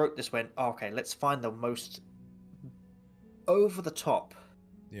 when they wrote this went, okay, let's find the most over the top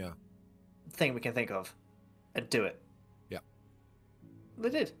thing we can think of and do it. Yeah. They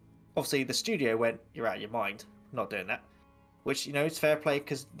did. Obviously, the studio went, you're out of your mind, not doing that. Which, you know, it's fair play,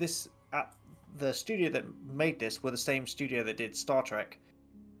 because the studio that made this were the same studio that did Star Trek.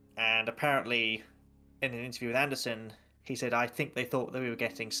 And apparently, in an interview with Anderson, he said, I think they thought that we were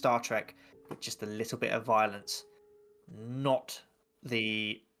getting Star Trek with just a little bit of violence, not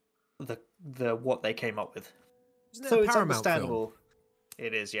the what they came up with. So it's understandable. Film?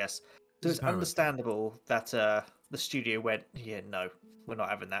 It is, yes. So it's understandable that the studio went, no, we're not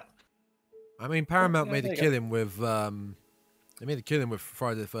having that. I mean, Paramount made a killing with they made a killing with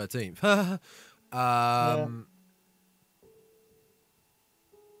Friday the 13th.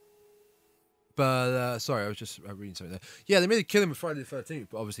 But sorry, I was just reading something there. Yeah, they made a killing with Friday the 13th,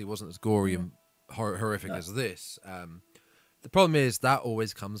 but obviously it wasn't as gory and horrific as this. The problem is that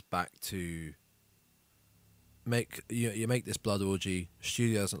always comes back to you make this blood orgy.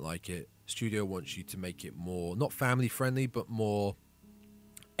 Studio doesn't like it. Studio wants you to make it more not family friendly, but more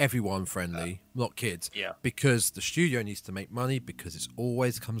everyone friendly, not kids. Yeah. Because the studio needs to make money. Because it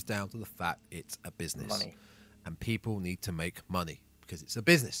always comes down to the fact it's a business, and people need to make money because it's a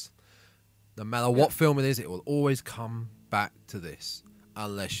business. No matter what film it is, it will always come back to this.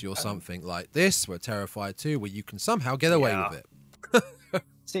 Unless you're something like this, we're Terrified 2, where you can somehow get away with it.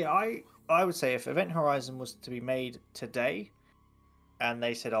 See, I would say if Event Horizon was to be made today, and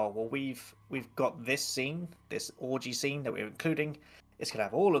they said, "Oh, well, we've got this scene, this orgy scene that we're including. It's gonna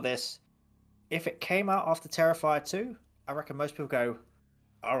have all of this." If it came out after Terrified 2, I reckon most people go,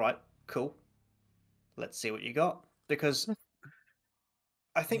 "All right, cool. Let's see what you got." Because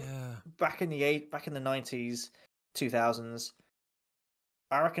I think back in the 90s, 2000s,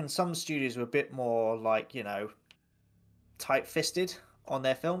 I reckon some studios were a bit more like, tight-fisted on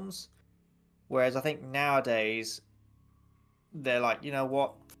their films, whereas I think nowadays they're like, you know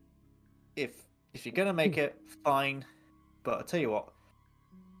what, if you're gonna make it, fine, but I'll tell you what,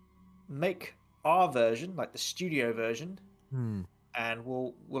 make our version, like the studio version, and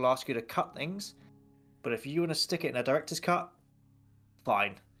we'll ask you to cut things, but if you want to stick it in a director's cut,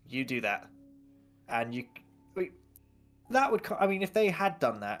 fine, you do that. And that would, I mean, if they had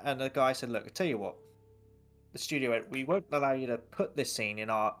done that and the guy said, "Look, I tell you what, the studio went, we won't allow you to put this scene in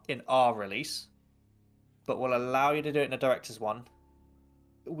our release, but we'll allow you to do it in a director's one,"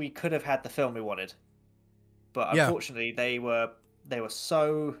 we could have had the film we wanted. But unfortunately, they were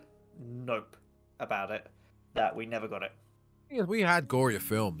so nope about it that we never got it. Yeah, we had gorier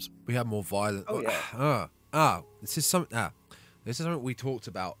films. We had more violent. Oh yeah. This is something we talked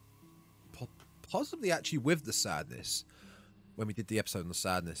about, possibly actually with the sadness, when we did the episode on the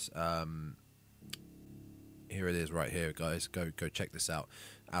sadness. Here it is, right here, guys. Go check this out.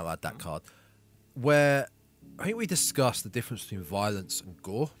 I'll add that card. Where I think we discussed the difference between violence and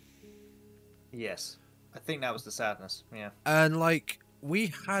gore. Yes, I think that was the sadness. Yeah. And like we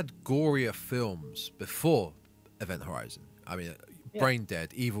had gorier films before Event Horizon. I mean, Brain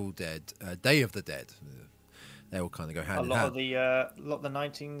Dead, Evil Dead, Day of the Dead. They all kind of go hand in hand. A lot of the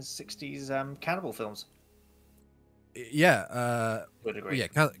 1960s cannibal films. Yeah. Would agree. Yeah,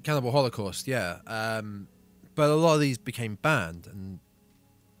 Cannibal Holocaust. Yeah. But a lot of these became banned and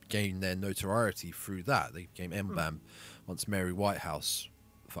gained their notoriety through that. They became M-BAM once Mary Whitehouse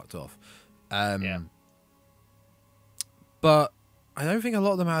fucked off. But I don't think a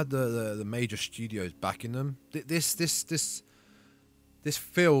lot of them had the major studios backing them. This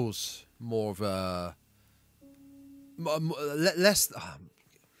feels more of a less. I'm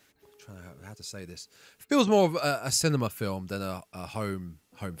trying to how to say this. Feels more of a cinema film than a home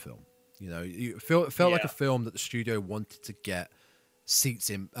film. You know, it felt like a film that the studio wanted to get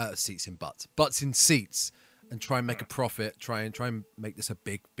butts in seats, and try and make a profit. Try and make this a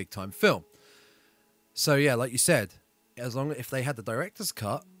big time film. So yeah, like you said, if they had the director's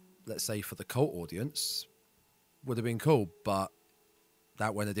cut, let's say for the cult audience, would have been cool, but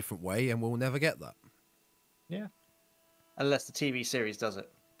that went a different way, and we'll never get that. Yeah, unless the TV series does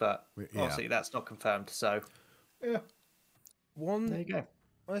it, but obviously that's not confirmed. So yeah, there you go.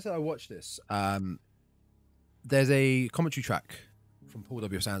 When I said I watched this, there's a commentary track from Paul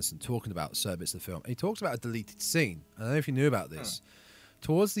W. S. Anderson talking about certain bits of the film. And he talks about a deleted scene. I don't know if you knew about this.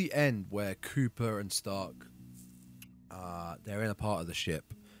 Towards the end, where Cooper and Stark, they're in a part of the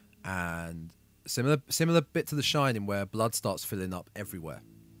ship, and similar bit to The Shining, where blood starts filling up everywhere.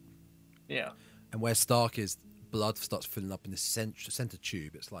 Yeah. And where Stark is, blood starts filling up in the center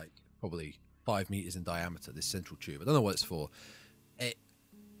tube. It's like probably 5 meters in diameter, this central tube. I don't know what it's for. It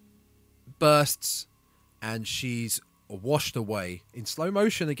bursts, and she's washed away in slow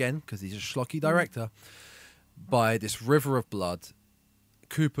motion again, because he's a schlocky director, by this river of blood.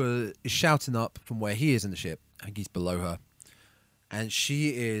 Cooper is shouting up from where he is in the ship. I think he's below her. And she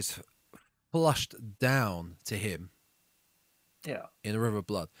is flushed down to him. Yeah. In a river of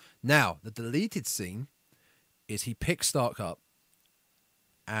blood. Now, the deleted scene is he picks Stark up,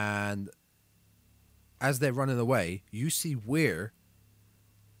 and as they're running away, you see Weir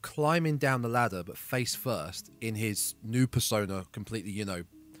climbing down the ladder, but face first, in his new persona, completely,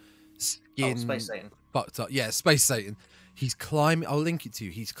 skin Space Satan. Fucked up. Yeah, Space Satan. He's climbing. I'll link it to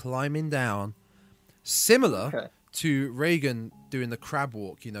you. He's climbing down, similar to Reagan doing the crab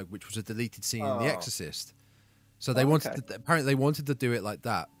walk, which was a deleted scene in The Exorcist. So they apparently they wanted to do it like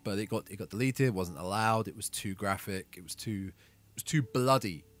that, but it got deleted. It wasn't allowed. It was too graphic. It was too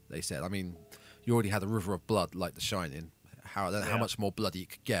bloody. They said. I mean, you already had a river of blood like The Shining. How much more bloody it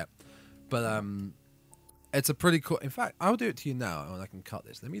could get. But it's a pretty cool. In fact, I'll do it to you now, and I can cut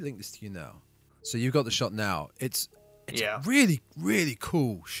this. Let me link this to you now. So you've got the shot now. It's a really, really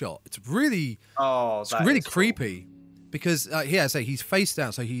cool shot. It's really creepy because I say he's face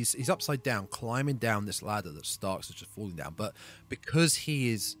down, so he's upside down, climbing down this ladder that Starks is just falling down. But because he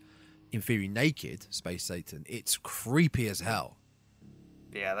is in theory naked, Space Satan, it's creepy as hell.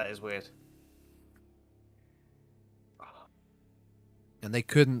 Yeah, that is weird. And they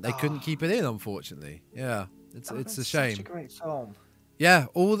couldn't keep it in, unfortunately. Yeah, it's a shame. Such a great film. Yeah,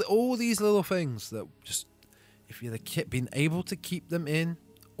 all these little things that just, if you'd been able to keep them in,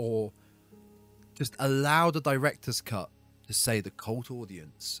 or just allow the director's cut to say the cult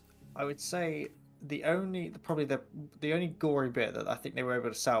audience. I would say the only gory bit that I think they were able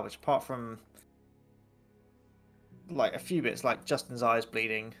to salvage, apart from like a few bits like Justin's eyes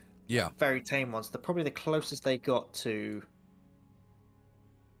bleeding, very tame ones. Probably the closest they got to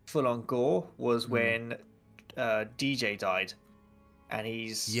full-on gore was when DJ died, and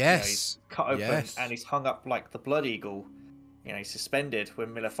he's cut open and he's hung up like the Blood Eagle. He's suspended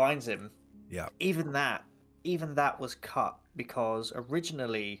when Miller finds him. Yeah. Even that was cut because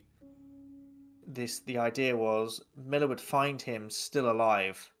originally the idea was Miller would find him still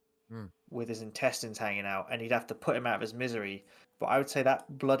alive with his intestines hanging out, and he'd have to put him out of his misery. But I would say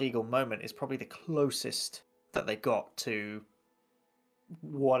that Blood Eagle moment is probably the closest that they got to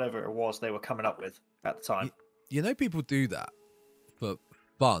whatever it was they were coming up with at the time. People do that for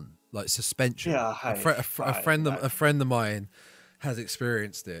fun, like suspension. Yeah, a friend of mine has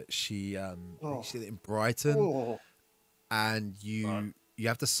experienced it. She did it in Brighton, and you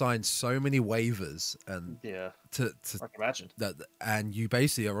have to sign so many waivers, and to I can imagine that, and you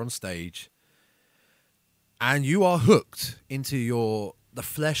basically are on stage, and you are hooked into the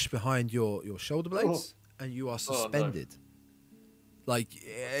flesh behind your shoulder blades, and you are suspended. Like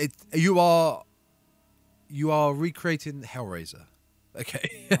you are recreating Hellraiser,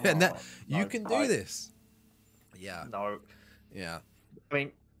 okay? And that you can do this. Yeah. No. Yeah. I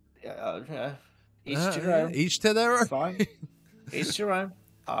mean, each to their own. Each to their own. Fine. Each to their own.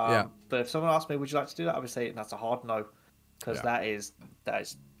 But if someone asked me, would you like to do that? I would say that's a hard no, because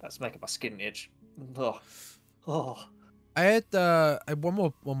that's making my skin itch. Oh. I had one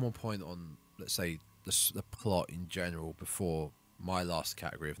more point on, let's say, the plot in general before my last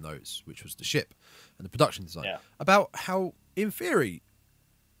category of notes, which was the ship and the production design, about how, in theory,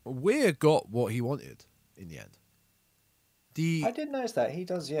 Weir got what he wanted in the end. I did notice that he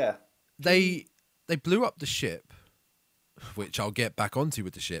does, yeah. They blew up the ship, which I'll get back onto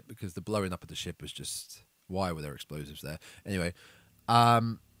with the ship, because the blowing up of the ship was just, why were there explosives there? Anyway,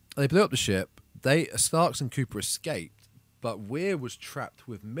 they blew up the ship. Starks and Cooper escaped, but Weir was trapped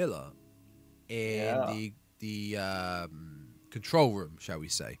with Miller in the control room, shall we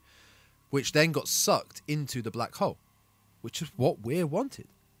say, which then got sucked into the black hole, which is what Weir wanted.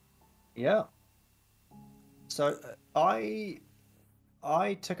 Yeah. So I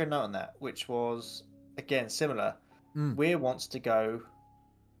took a note on that, which was again similar. Weir wants to go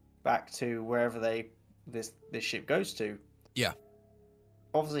back to wherever this ship goes to. Yeah.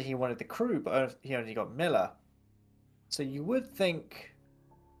 Obviously, he wanted the crew, but he only got Miller. So you would think,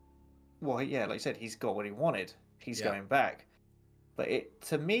 well, yeah, like you said, he's got what he wanted. He's going back. But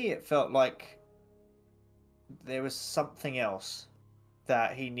to me, it felt like there was something else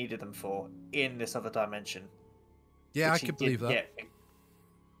that he needed them for in this other dimension. Yeah, I could believe that.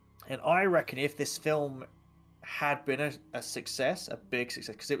 And I reckon if this film had been a success, a big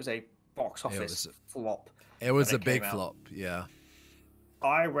success, because it was a box office flop. It was a big flop, yeah.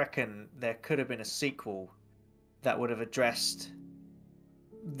 I reckon there could have been a sequel that would have addressed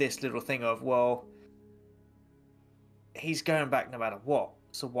this little thing of, well, he's going back no matter what,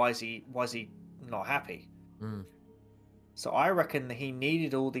 so why is he not happy? So I reckon that he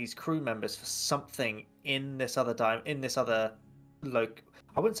needed all these crew members for something in this other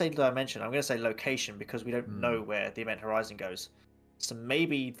I wouldn't say dimension, I'm going to say location, because we don't know where the Event Horizon goes. So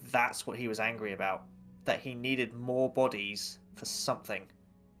maybe that's what he was angry about, that he needed more bodies for something.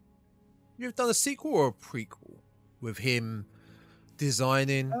 You've done a sequel or a prequel with him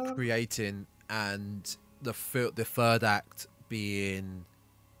designing, creating, and the third act being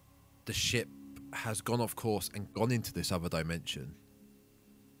the ship has gone off course and gone into this other dimension.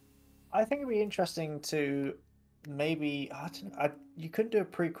 I think it'd be interesting to maybe you couldn't do a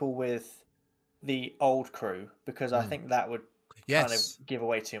prequel with the old crew, because I think that would kind of give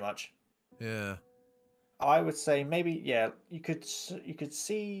away too much. Yeah. I would say maybe you could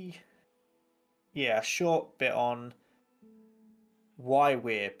see a short bit on why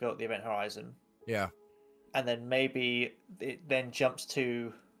Weir built the Event Horizon, Yeah. And then maybe it then jumps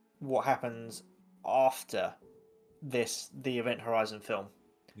to what happens after the Event Horizon film.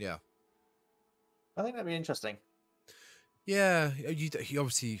 Yeah. I think that'd be interesting. Yeah, you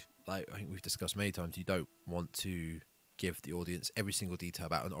obviously, like I think we've discussed many times, you don't want to give the audience every single detail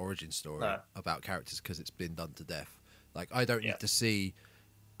about an origin story about characters because it's been done to death. Like I don't need to see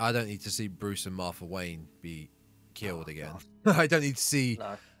Bruce and Martha Wayne be killed again. I don't need to see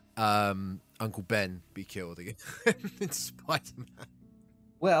Uncle Ben be killed again in Spider-Man.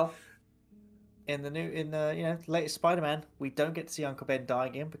 Well, in the latest Spider-Man, we don't get to see Uncle Ben die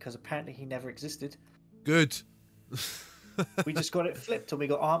again because apparently he never existed. Good. We just got it flipped and we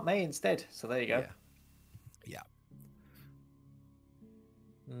got Aunt May instead. So there you go. Yeah.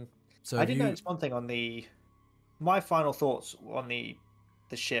 So I did notice one thing on my final thoughts on the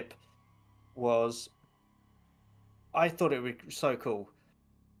ship was I thought it would be so cool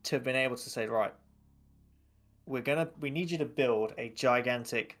to have been able to say, right, we need you to build a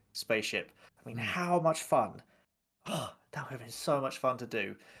gigantic spaceship. I mean, how much fun? Oh, that would have been so much fun to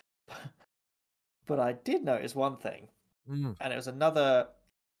do. But I did notice one thing, and it was a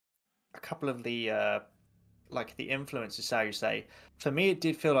couple of the like the influences, how you say. For me, it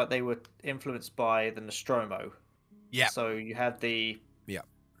did feel like they were influenced by the Nostromo. Yeah. So you had a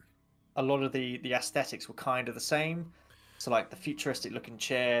lot of the aesthetics were kind of the same. So like the futuristic looking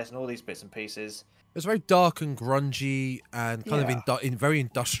chairs and all these bits and pieces. It was very dark and grungy and kind of very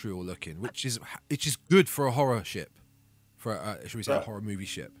industrial looking, which is good for a horror ship, for should we say a horror movie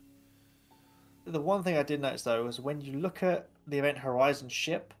ship. The one thing I did notice though was when you look at the Event Horizon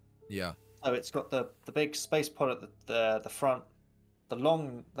ship. Yeah. So it's got the big space pod at the front, the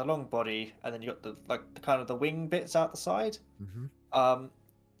long body, and then you got the kind of the wing bits out the side. Mm-hmm.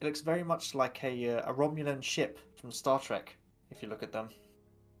 It looks very much like a Romulan ship from Star Trek. If you look at them,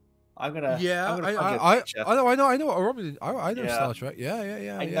 I know what Romulan. I know Star Trek.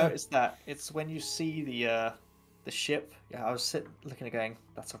 Yeah. I noticed that it's when you see the ship. Yeah, I was looking at going,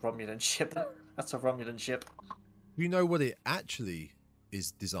 that's a Romulan ship. That's a Romulan ship. Do you know what it actually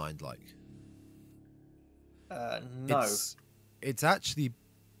is designed like? No. It's actually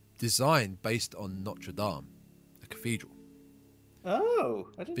designed based on Notre Dame, a cathedral. Oh,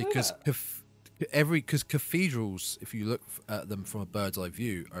 I didn't know that. Because cathedrals, if you look at them from a bird's eye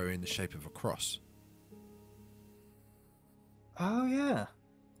view, are in the shape of a cross. Oh yeah.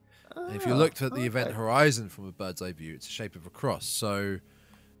 And if you looked at the Event Horizon from a bird's eye view, it's the shape of a cross. So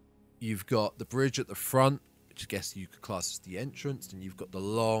you've got the bridge at the front, which I guess you could class as the entrance, and you've got the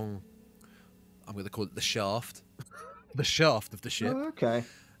long, I'm going to call it the shaft, the shaft of the ship. Oh, okay.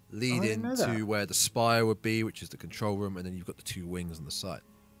 Leading to where the spire would be, which is the control room, and then you've got the two wings on the side.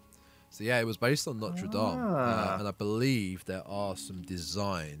 So yeah, it was based on Notre Dame, and I believe there are some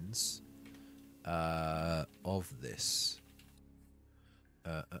designs of this.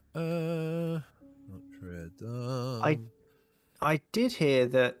 Notre Dame. I did hear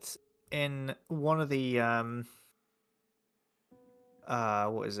that in one of the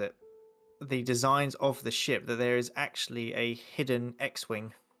what is it? The designs of the ship, that there is actually a hidden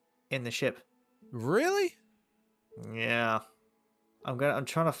X-wing in the ship. Really? Yeah. I'm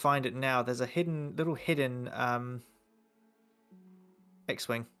trying to find it now. There's a little hidden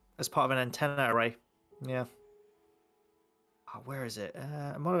X-wing as part of an antenna array. Yeah. Oh, where is it?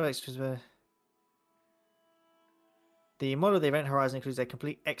 Model X-wing. The model of the Event Horizon includes a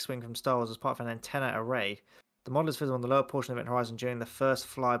complete X-wing from Star Wars as part of an antenna array. The model is visible on the lower portion of the Event Horizon during the first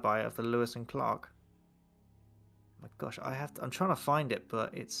flyby of the Lewis and Clark. Oh my gosh, I'm trying to find it,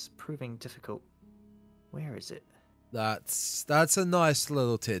 but it's proving difficult. Where is it? That's a nice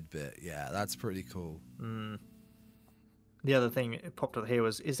little tidbit. Yeah, that's pretty cool. The other thing it popped up here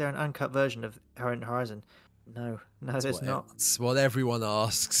was, is there an uncut version of Event Horizon? No, there's not. That's what everyone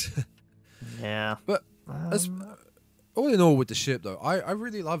asks. Yeah. But all in all with the ship though, I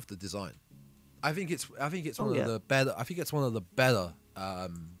really love the design. I think it's one of the better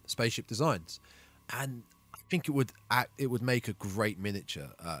spaceship designs, and I think it would make a great miniature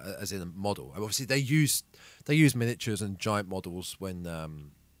as in a model. Obviously they used miniatures and giant models when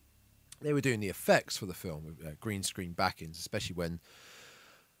they were doing the effects for the film with green screen backings, especially when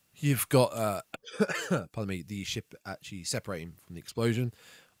you've got pardon me, the ship actually separating from the explosion.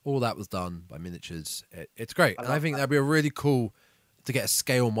 All that was done by miniatures. It's great, and I think that'd be a really cool to get a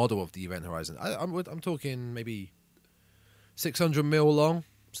scale model of the Event Horizon. I'm talking maybe 600 mil long,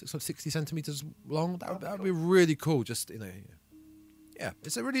 660 centimeters long. That would be really cool. Just yeah,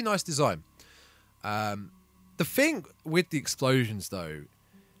 it's a really nice design. The thing with the explosions though,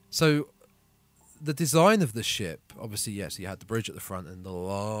 so the design of the ship, obviously, yes, you had the bridge at the front and the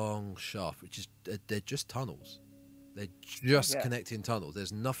long shaft, which is they're just tunnels. They're just connecting tunnels.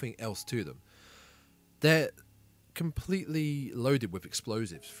 There's nothing else to them. They're completely loaded with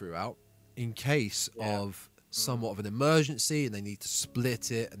explosives throughout in case of somewhat of an emergency, and they need to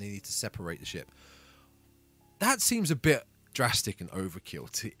split it and they need to separate the ship. That seems a bit drastic and overkill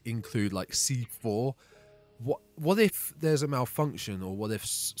to include like C4. What if there's a malfunction, or what if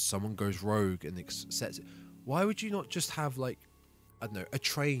someone goes rogue and sets it? Why would you not just have, like, I don't know, a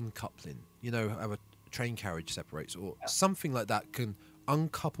train coupling? You know, have a train carriage separates, or something like that can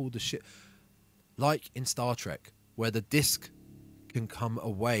uncouple the ship, like in Star Trek, where the disc can come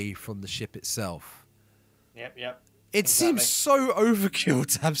away from the ship itself. Yep. It seems so overkill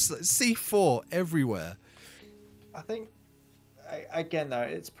to have C4 everywhere. I think, again, though,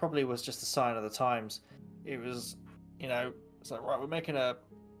 it probably was just a sign of the times. It was, it's like, right, we're making a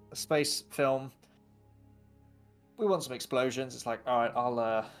space film. We want some explosions. It's like, all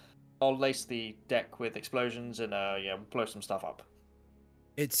right, I'll lace the deck with explosions and blow some stuff up.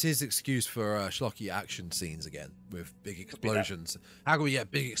 It's his excuse for schlocky action scenes again with big explosions. How can we get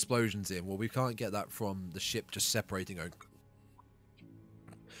big explosions in? Well, we can't get that from the ship just separating.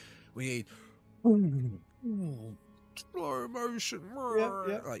 We need slow motion.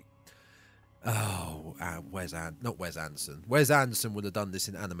 Yep. Like, Wes Anderson. Wes Anderson would have done this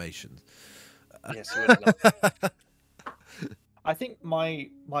in animation. Yes, he would have. I think my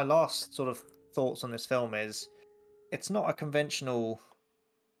last sort of thoughts on this film is, it's not a conventional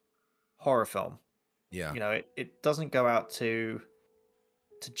horror film. Yeah. It doesn't go out to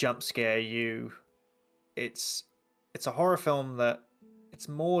jump scare you. It's a horror film that it's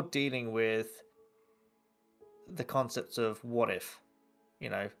more dealing with the concepts of what if,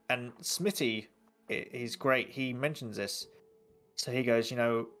 and Smitty, he's great. He mentions this. So he goes,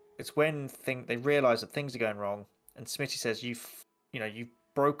 it's when they realize that things are going wrong, and Smitty says, you've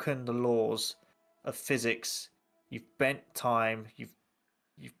broken the laws of physics, you've bent time, you've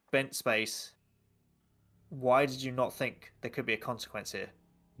bent space. Why did you not think there could be a consequence here?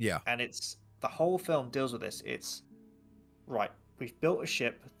 Yeah. And it's the whole film deals with this. It's right, we've built a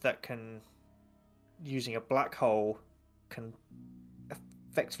ship that can, using a black hole, can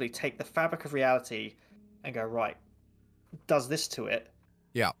effectively take the fabric of reality and go, right, does this to it.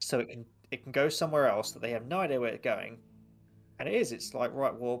 Yeah. So it can go somewhere else that they have no idea where it's going. And it's like,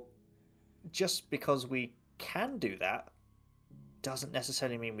 right, well, just because we can do that doesn't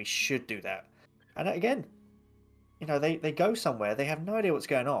necessarily mean we should do that. And again, they go somewhere, they have no idea what's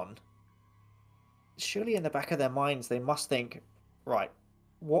going on. Surely in the back of their minds, they must think, right,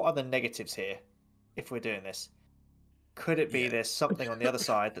 what are the negatives here if we're doing this? Could it be there's something on the other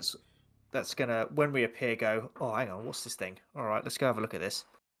side that's gonna, when we appear, go, oh, hang on, what's this thing? All right, let's go have a look at this.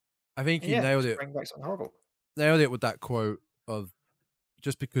 I think you nailed it. Bring back something horrible. Nailed it with that quote of,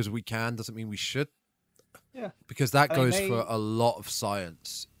 just because we can doesn't mean we should. Yeah. Because that goes for a lot of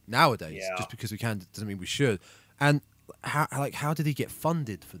science nowadays. Yeah. Just because we can doesn't mean we should. And how did he get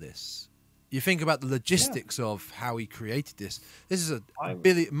funded for this? You think about the logistics of how he created this. This is a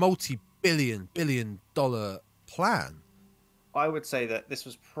multi-billion dollar plan. I would say that this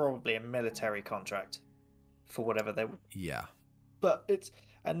was probably a military contract for whatever they would. Yeah. But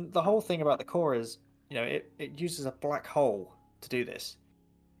and the whole thing about the core is, it uses a black hole to do this.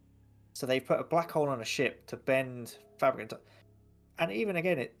 So they put a black hole on a ship to bend fabric. And even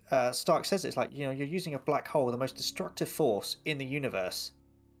again, Stark says it's like, you're using a black hole, the most destructive force in the universe.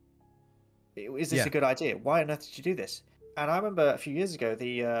 Is this a good idea? Why on earth did you do this? And I remember a few years ago,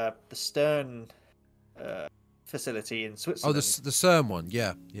 the Stern facility in Switzerland. Oh, the CERN one,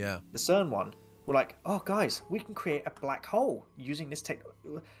 yeah. The CERN one. We're like, oh, guys, we can create a black hole using this technology.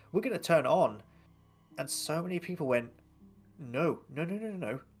 We're going to turn on. And so many people went, no.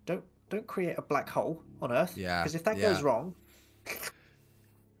 Don't create a black hole on Earth. Yeah. Because if that goes wrong,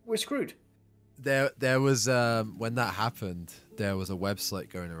 we're screwed. There was when that happened, there was a website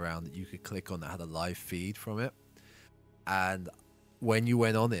going around that you could click on that had a live feed from it, and when you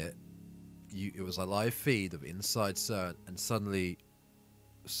went on it, it was a live feed of inside CERN, and suddenly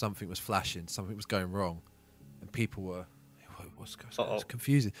something was flashing, something was going wrong, and people were, what's going on? It's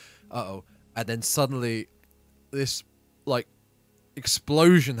confusing. And then suddenly this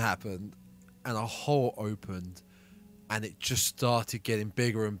explosion happened, and a hole opened. And it just started getting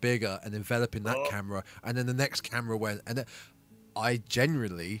bigger and bigger and enveloping that camera. And then the next camera went. And then I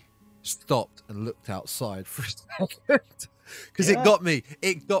genuinely stopped and looked outside for a second. Because it got me.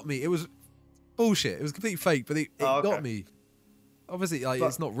 It was bullshit. It was completely fake, but it got me. Obviously,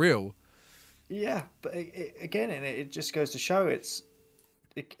 it's not real. Yeah, but again, it just goes to show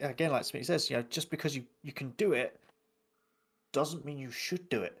again, like Smitty says, just because you can do it doesn't mean you should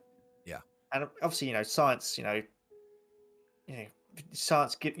do it. Yeah. And obviously, science,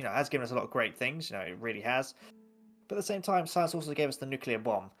 science has given us a lot of great things. It really has. But at the same time, science also gave us the nuclear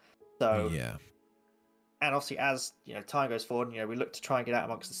bomb. So yeah. And obviously, as time goes forward, we look to try and get out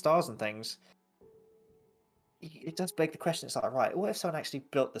amongst the stars and things. It does beg the question. It's like, right, what if someone actually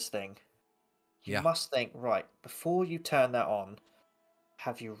built this thing? You must think, right, before you turn that on,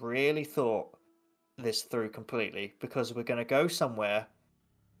 have you really thought this through completely? Because we're going to go somewhere.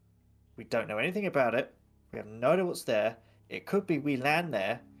 We don't know anything about it. We have no idea what's there. It could be we land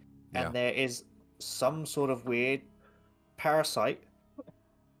there, and there is some sort of weird parasite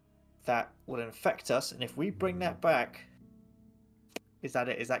that will infect us. And if we bring that back, is that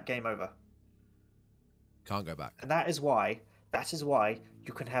it? Is that game over? Can't go back. And that is why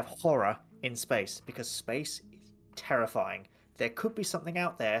you can have horror in space, because space is terrifying. There could be something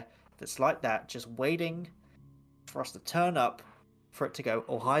out there that's like that, just waiting for us to turn up, for it to go,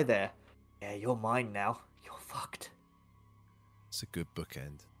 oh, hi there. Yeah, you're mine now. You're fucked. It's a good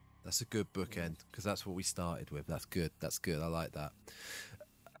bookend. That's a good bookend, because that's what we started with. That's good. That's good. I like that.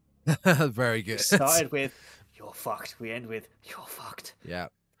 Very good. We started with, you're fucked. We end with, you're fucked. Yeah.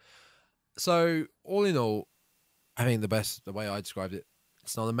 So, all in all, I mean, the way I described it,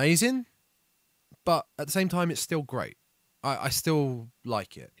 it's not amazing, but at the same time, it's still great. I still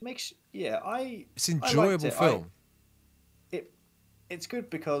like it. It makes, it's an enjoyable film. It's good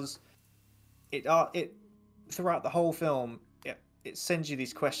because it throughout the whole film, it sends you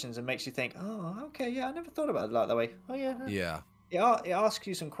these questions and makes you think, oh, okay, yeah, I never thought about it like that way. Oh, yeah. Yeah. It asks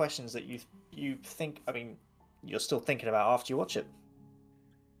you some questions that you think, I mean, you're still thinking about after you watch it.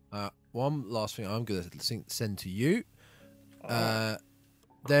 One last thing I'm going to send to you.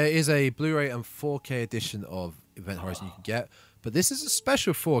 There is a Blu-ray and 4K edition of Event Horizon you can get, but this is a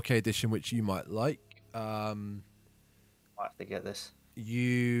special 4K edition which you might like. I have to get this.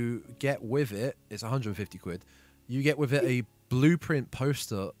 You get with it, it's 150 quid. You get with it a blueprint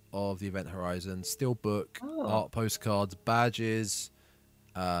poster of the Event Horizon, steelbook, art postcards, badges,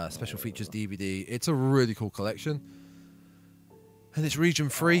 special features DVD. It's a really cool collection. And it's region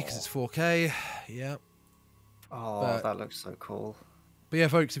free because it's 4K. Yeah. Oh, that looks so cool. But yeah,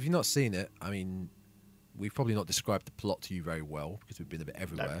 folks, if you've not seen it, I mean, we've probably not described the plot to you very well because we've been a bit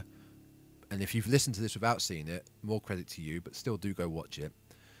everywhere. No. And if you've listened to this without seeing it, more credit to you, but still do go watch it.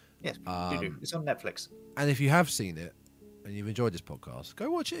 Yes, do. It's on Netflix. And if you have seen it and you've enjoyed this podcast, go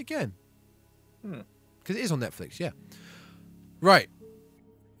watch it again. Because it is on Netflix, yeah. Right.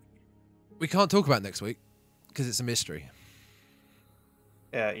 We can't talk about next week because it's a mystery.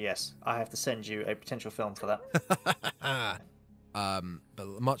 Yes, I have to send you a potential film for that. But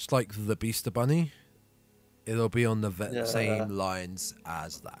much like the Beaster Bunny, it'll be on the same lines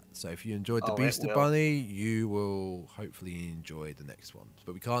as that. So if you enjoyed the Beaster Bunny, you will hopefully enjoy the next one.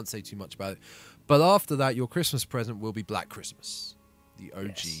 But we can't say too much about it. But after that, your Christmas present will be Black Christmas, the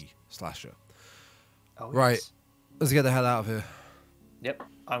OG slasher. Oh, right, let's get the hell out of here. Yep,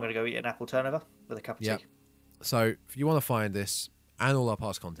 I'm going to go eat an apple turnover with a cup of tea. So if you want to find this and all our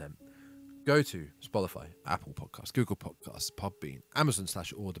past content, go to Spotify, Apple Podcasts, Google Podcasts, Podbean,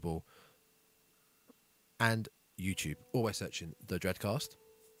 Amazon/Audible, and YouTube. Always searching The Dreadcast.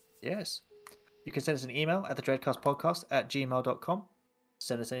 Yes. You can send us an email at thedreadcastpodcast@gmail.com.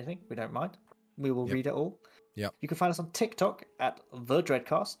 Send us anything. We don't mind. We will read it all. Yep. You can find us on TikTok at The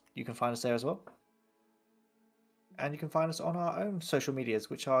Dreadcast. You can find us there as well. And you can find us on our own social medias,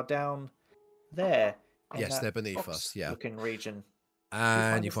 which are down there. Yes, they're beneath us. Yeah. Looking region.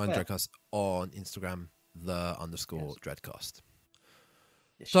 And you find Dreadcast on Instagram, _Dreadcast.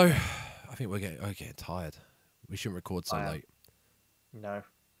 Yes, so, I think we're getting tired. We shouldn't record so late. No.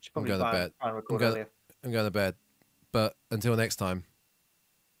 I'm going to bed. I'm going to bed. But until next time.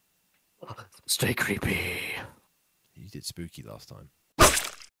 Stay creepy. You did spooky last time.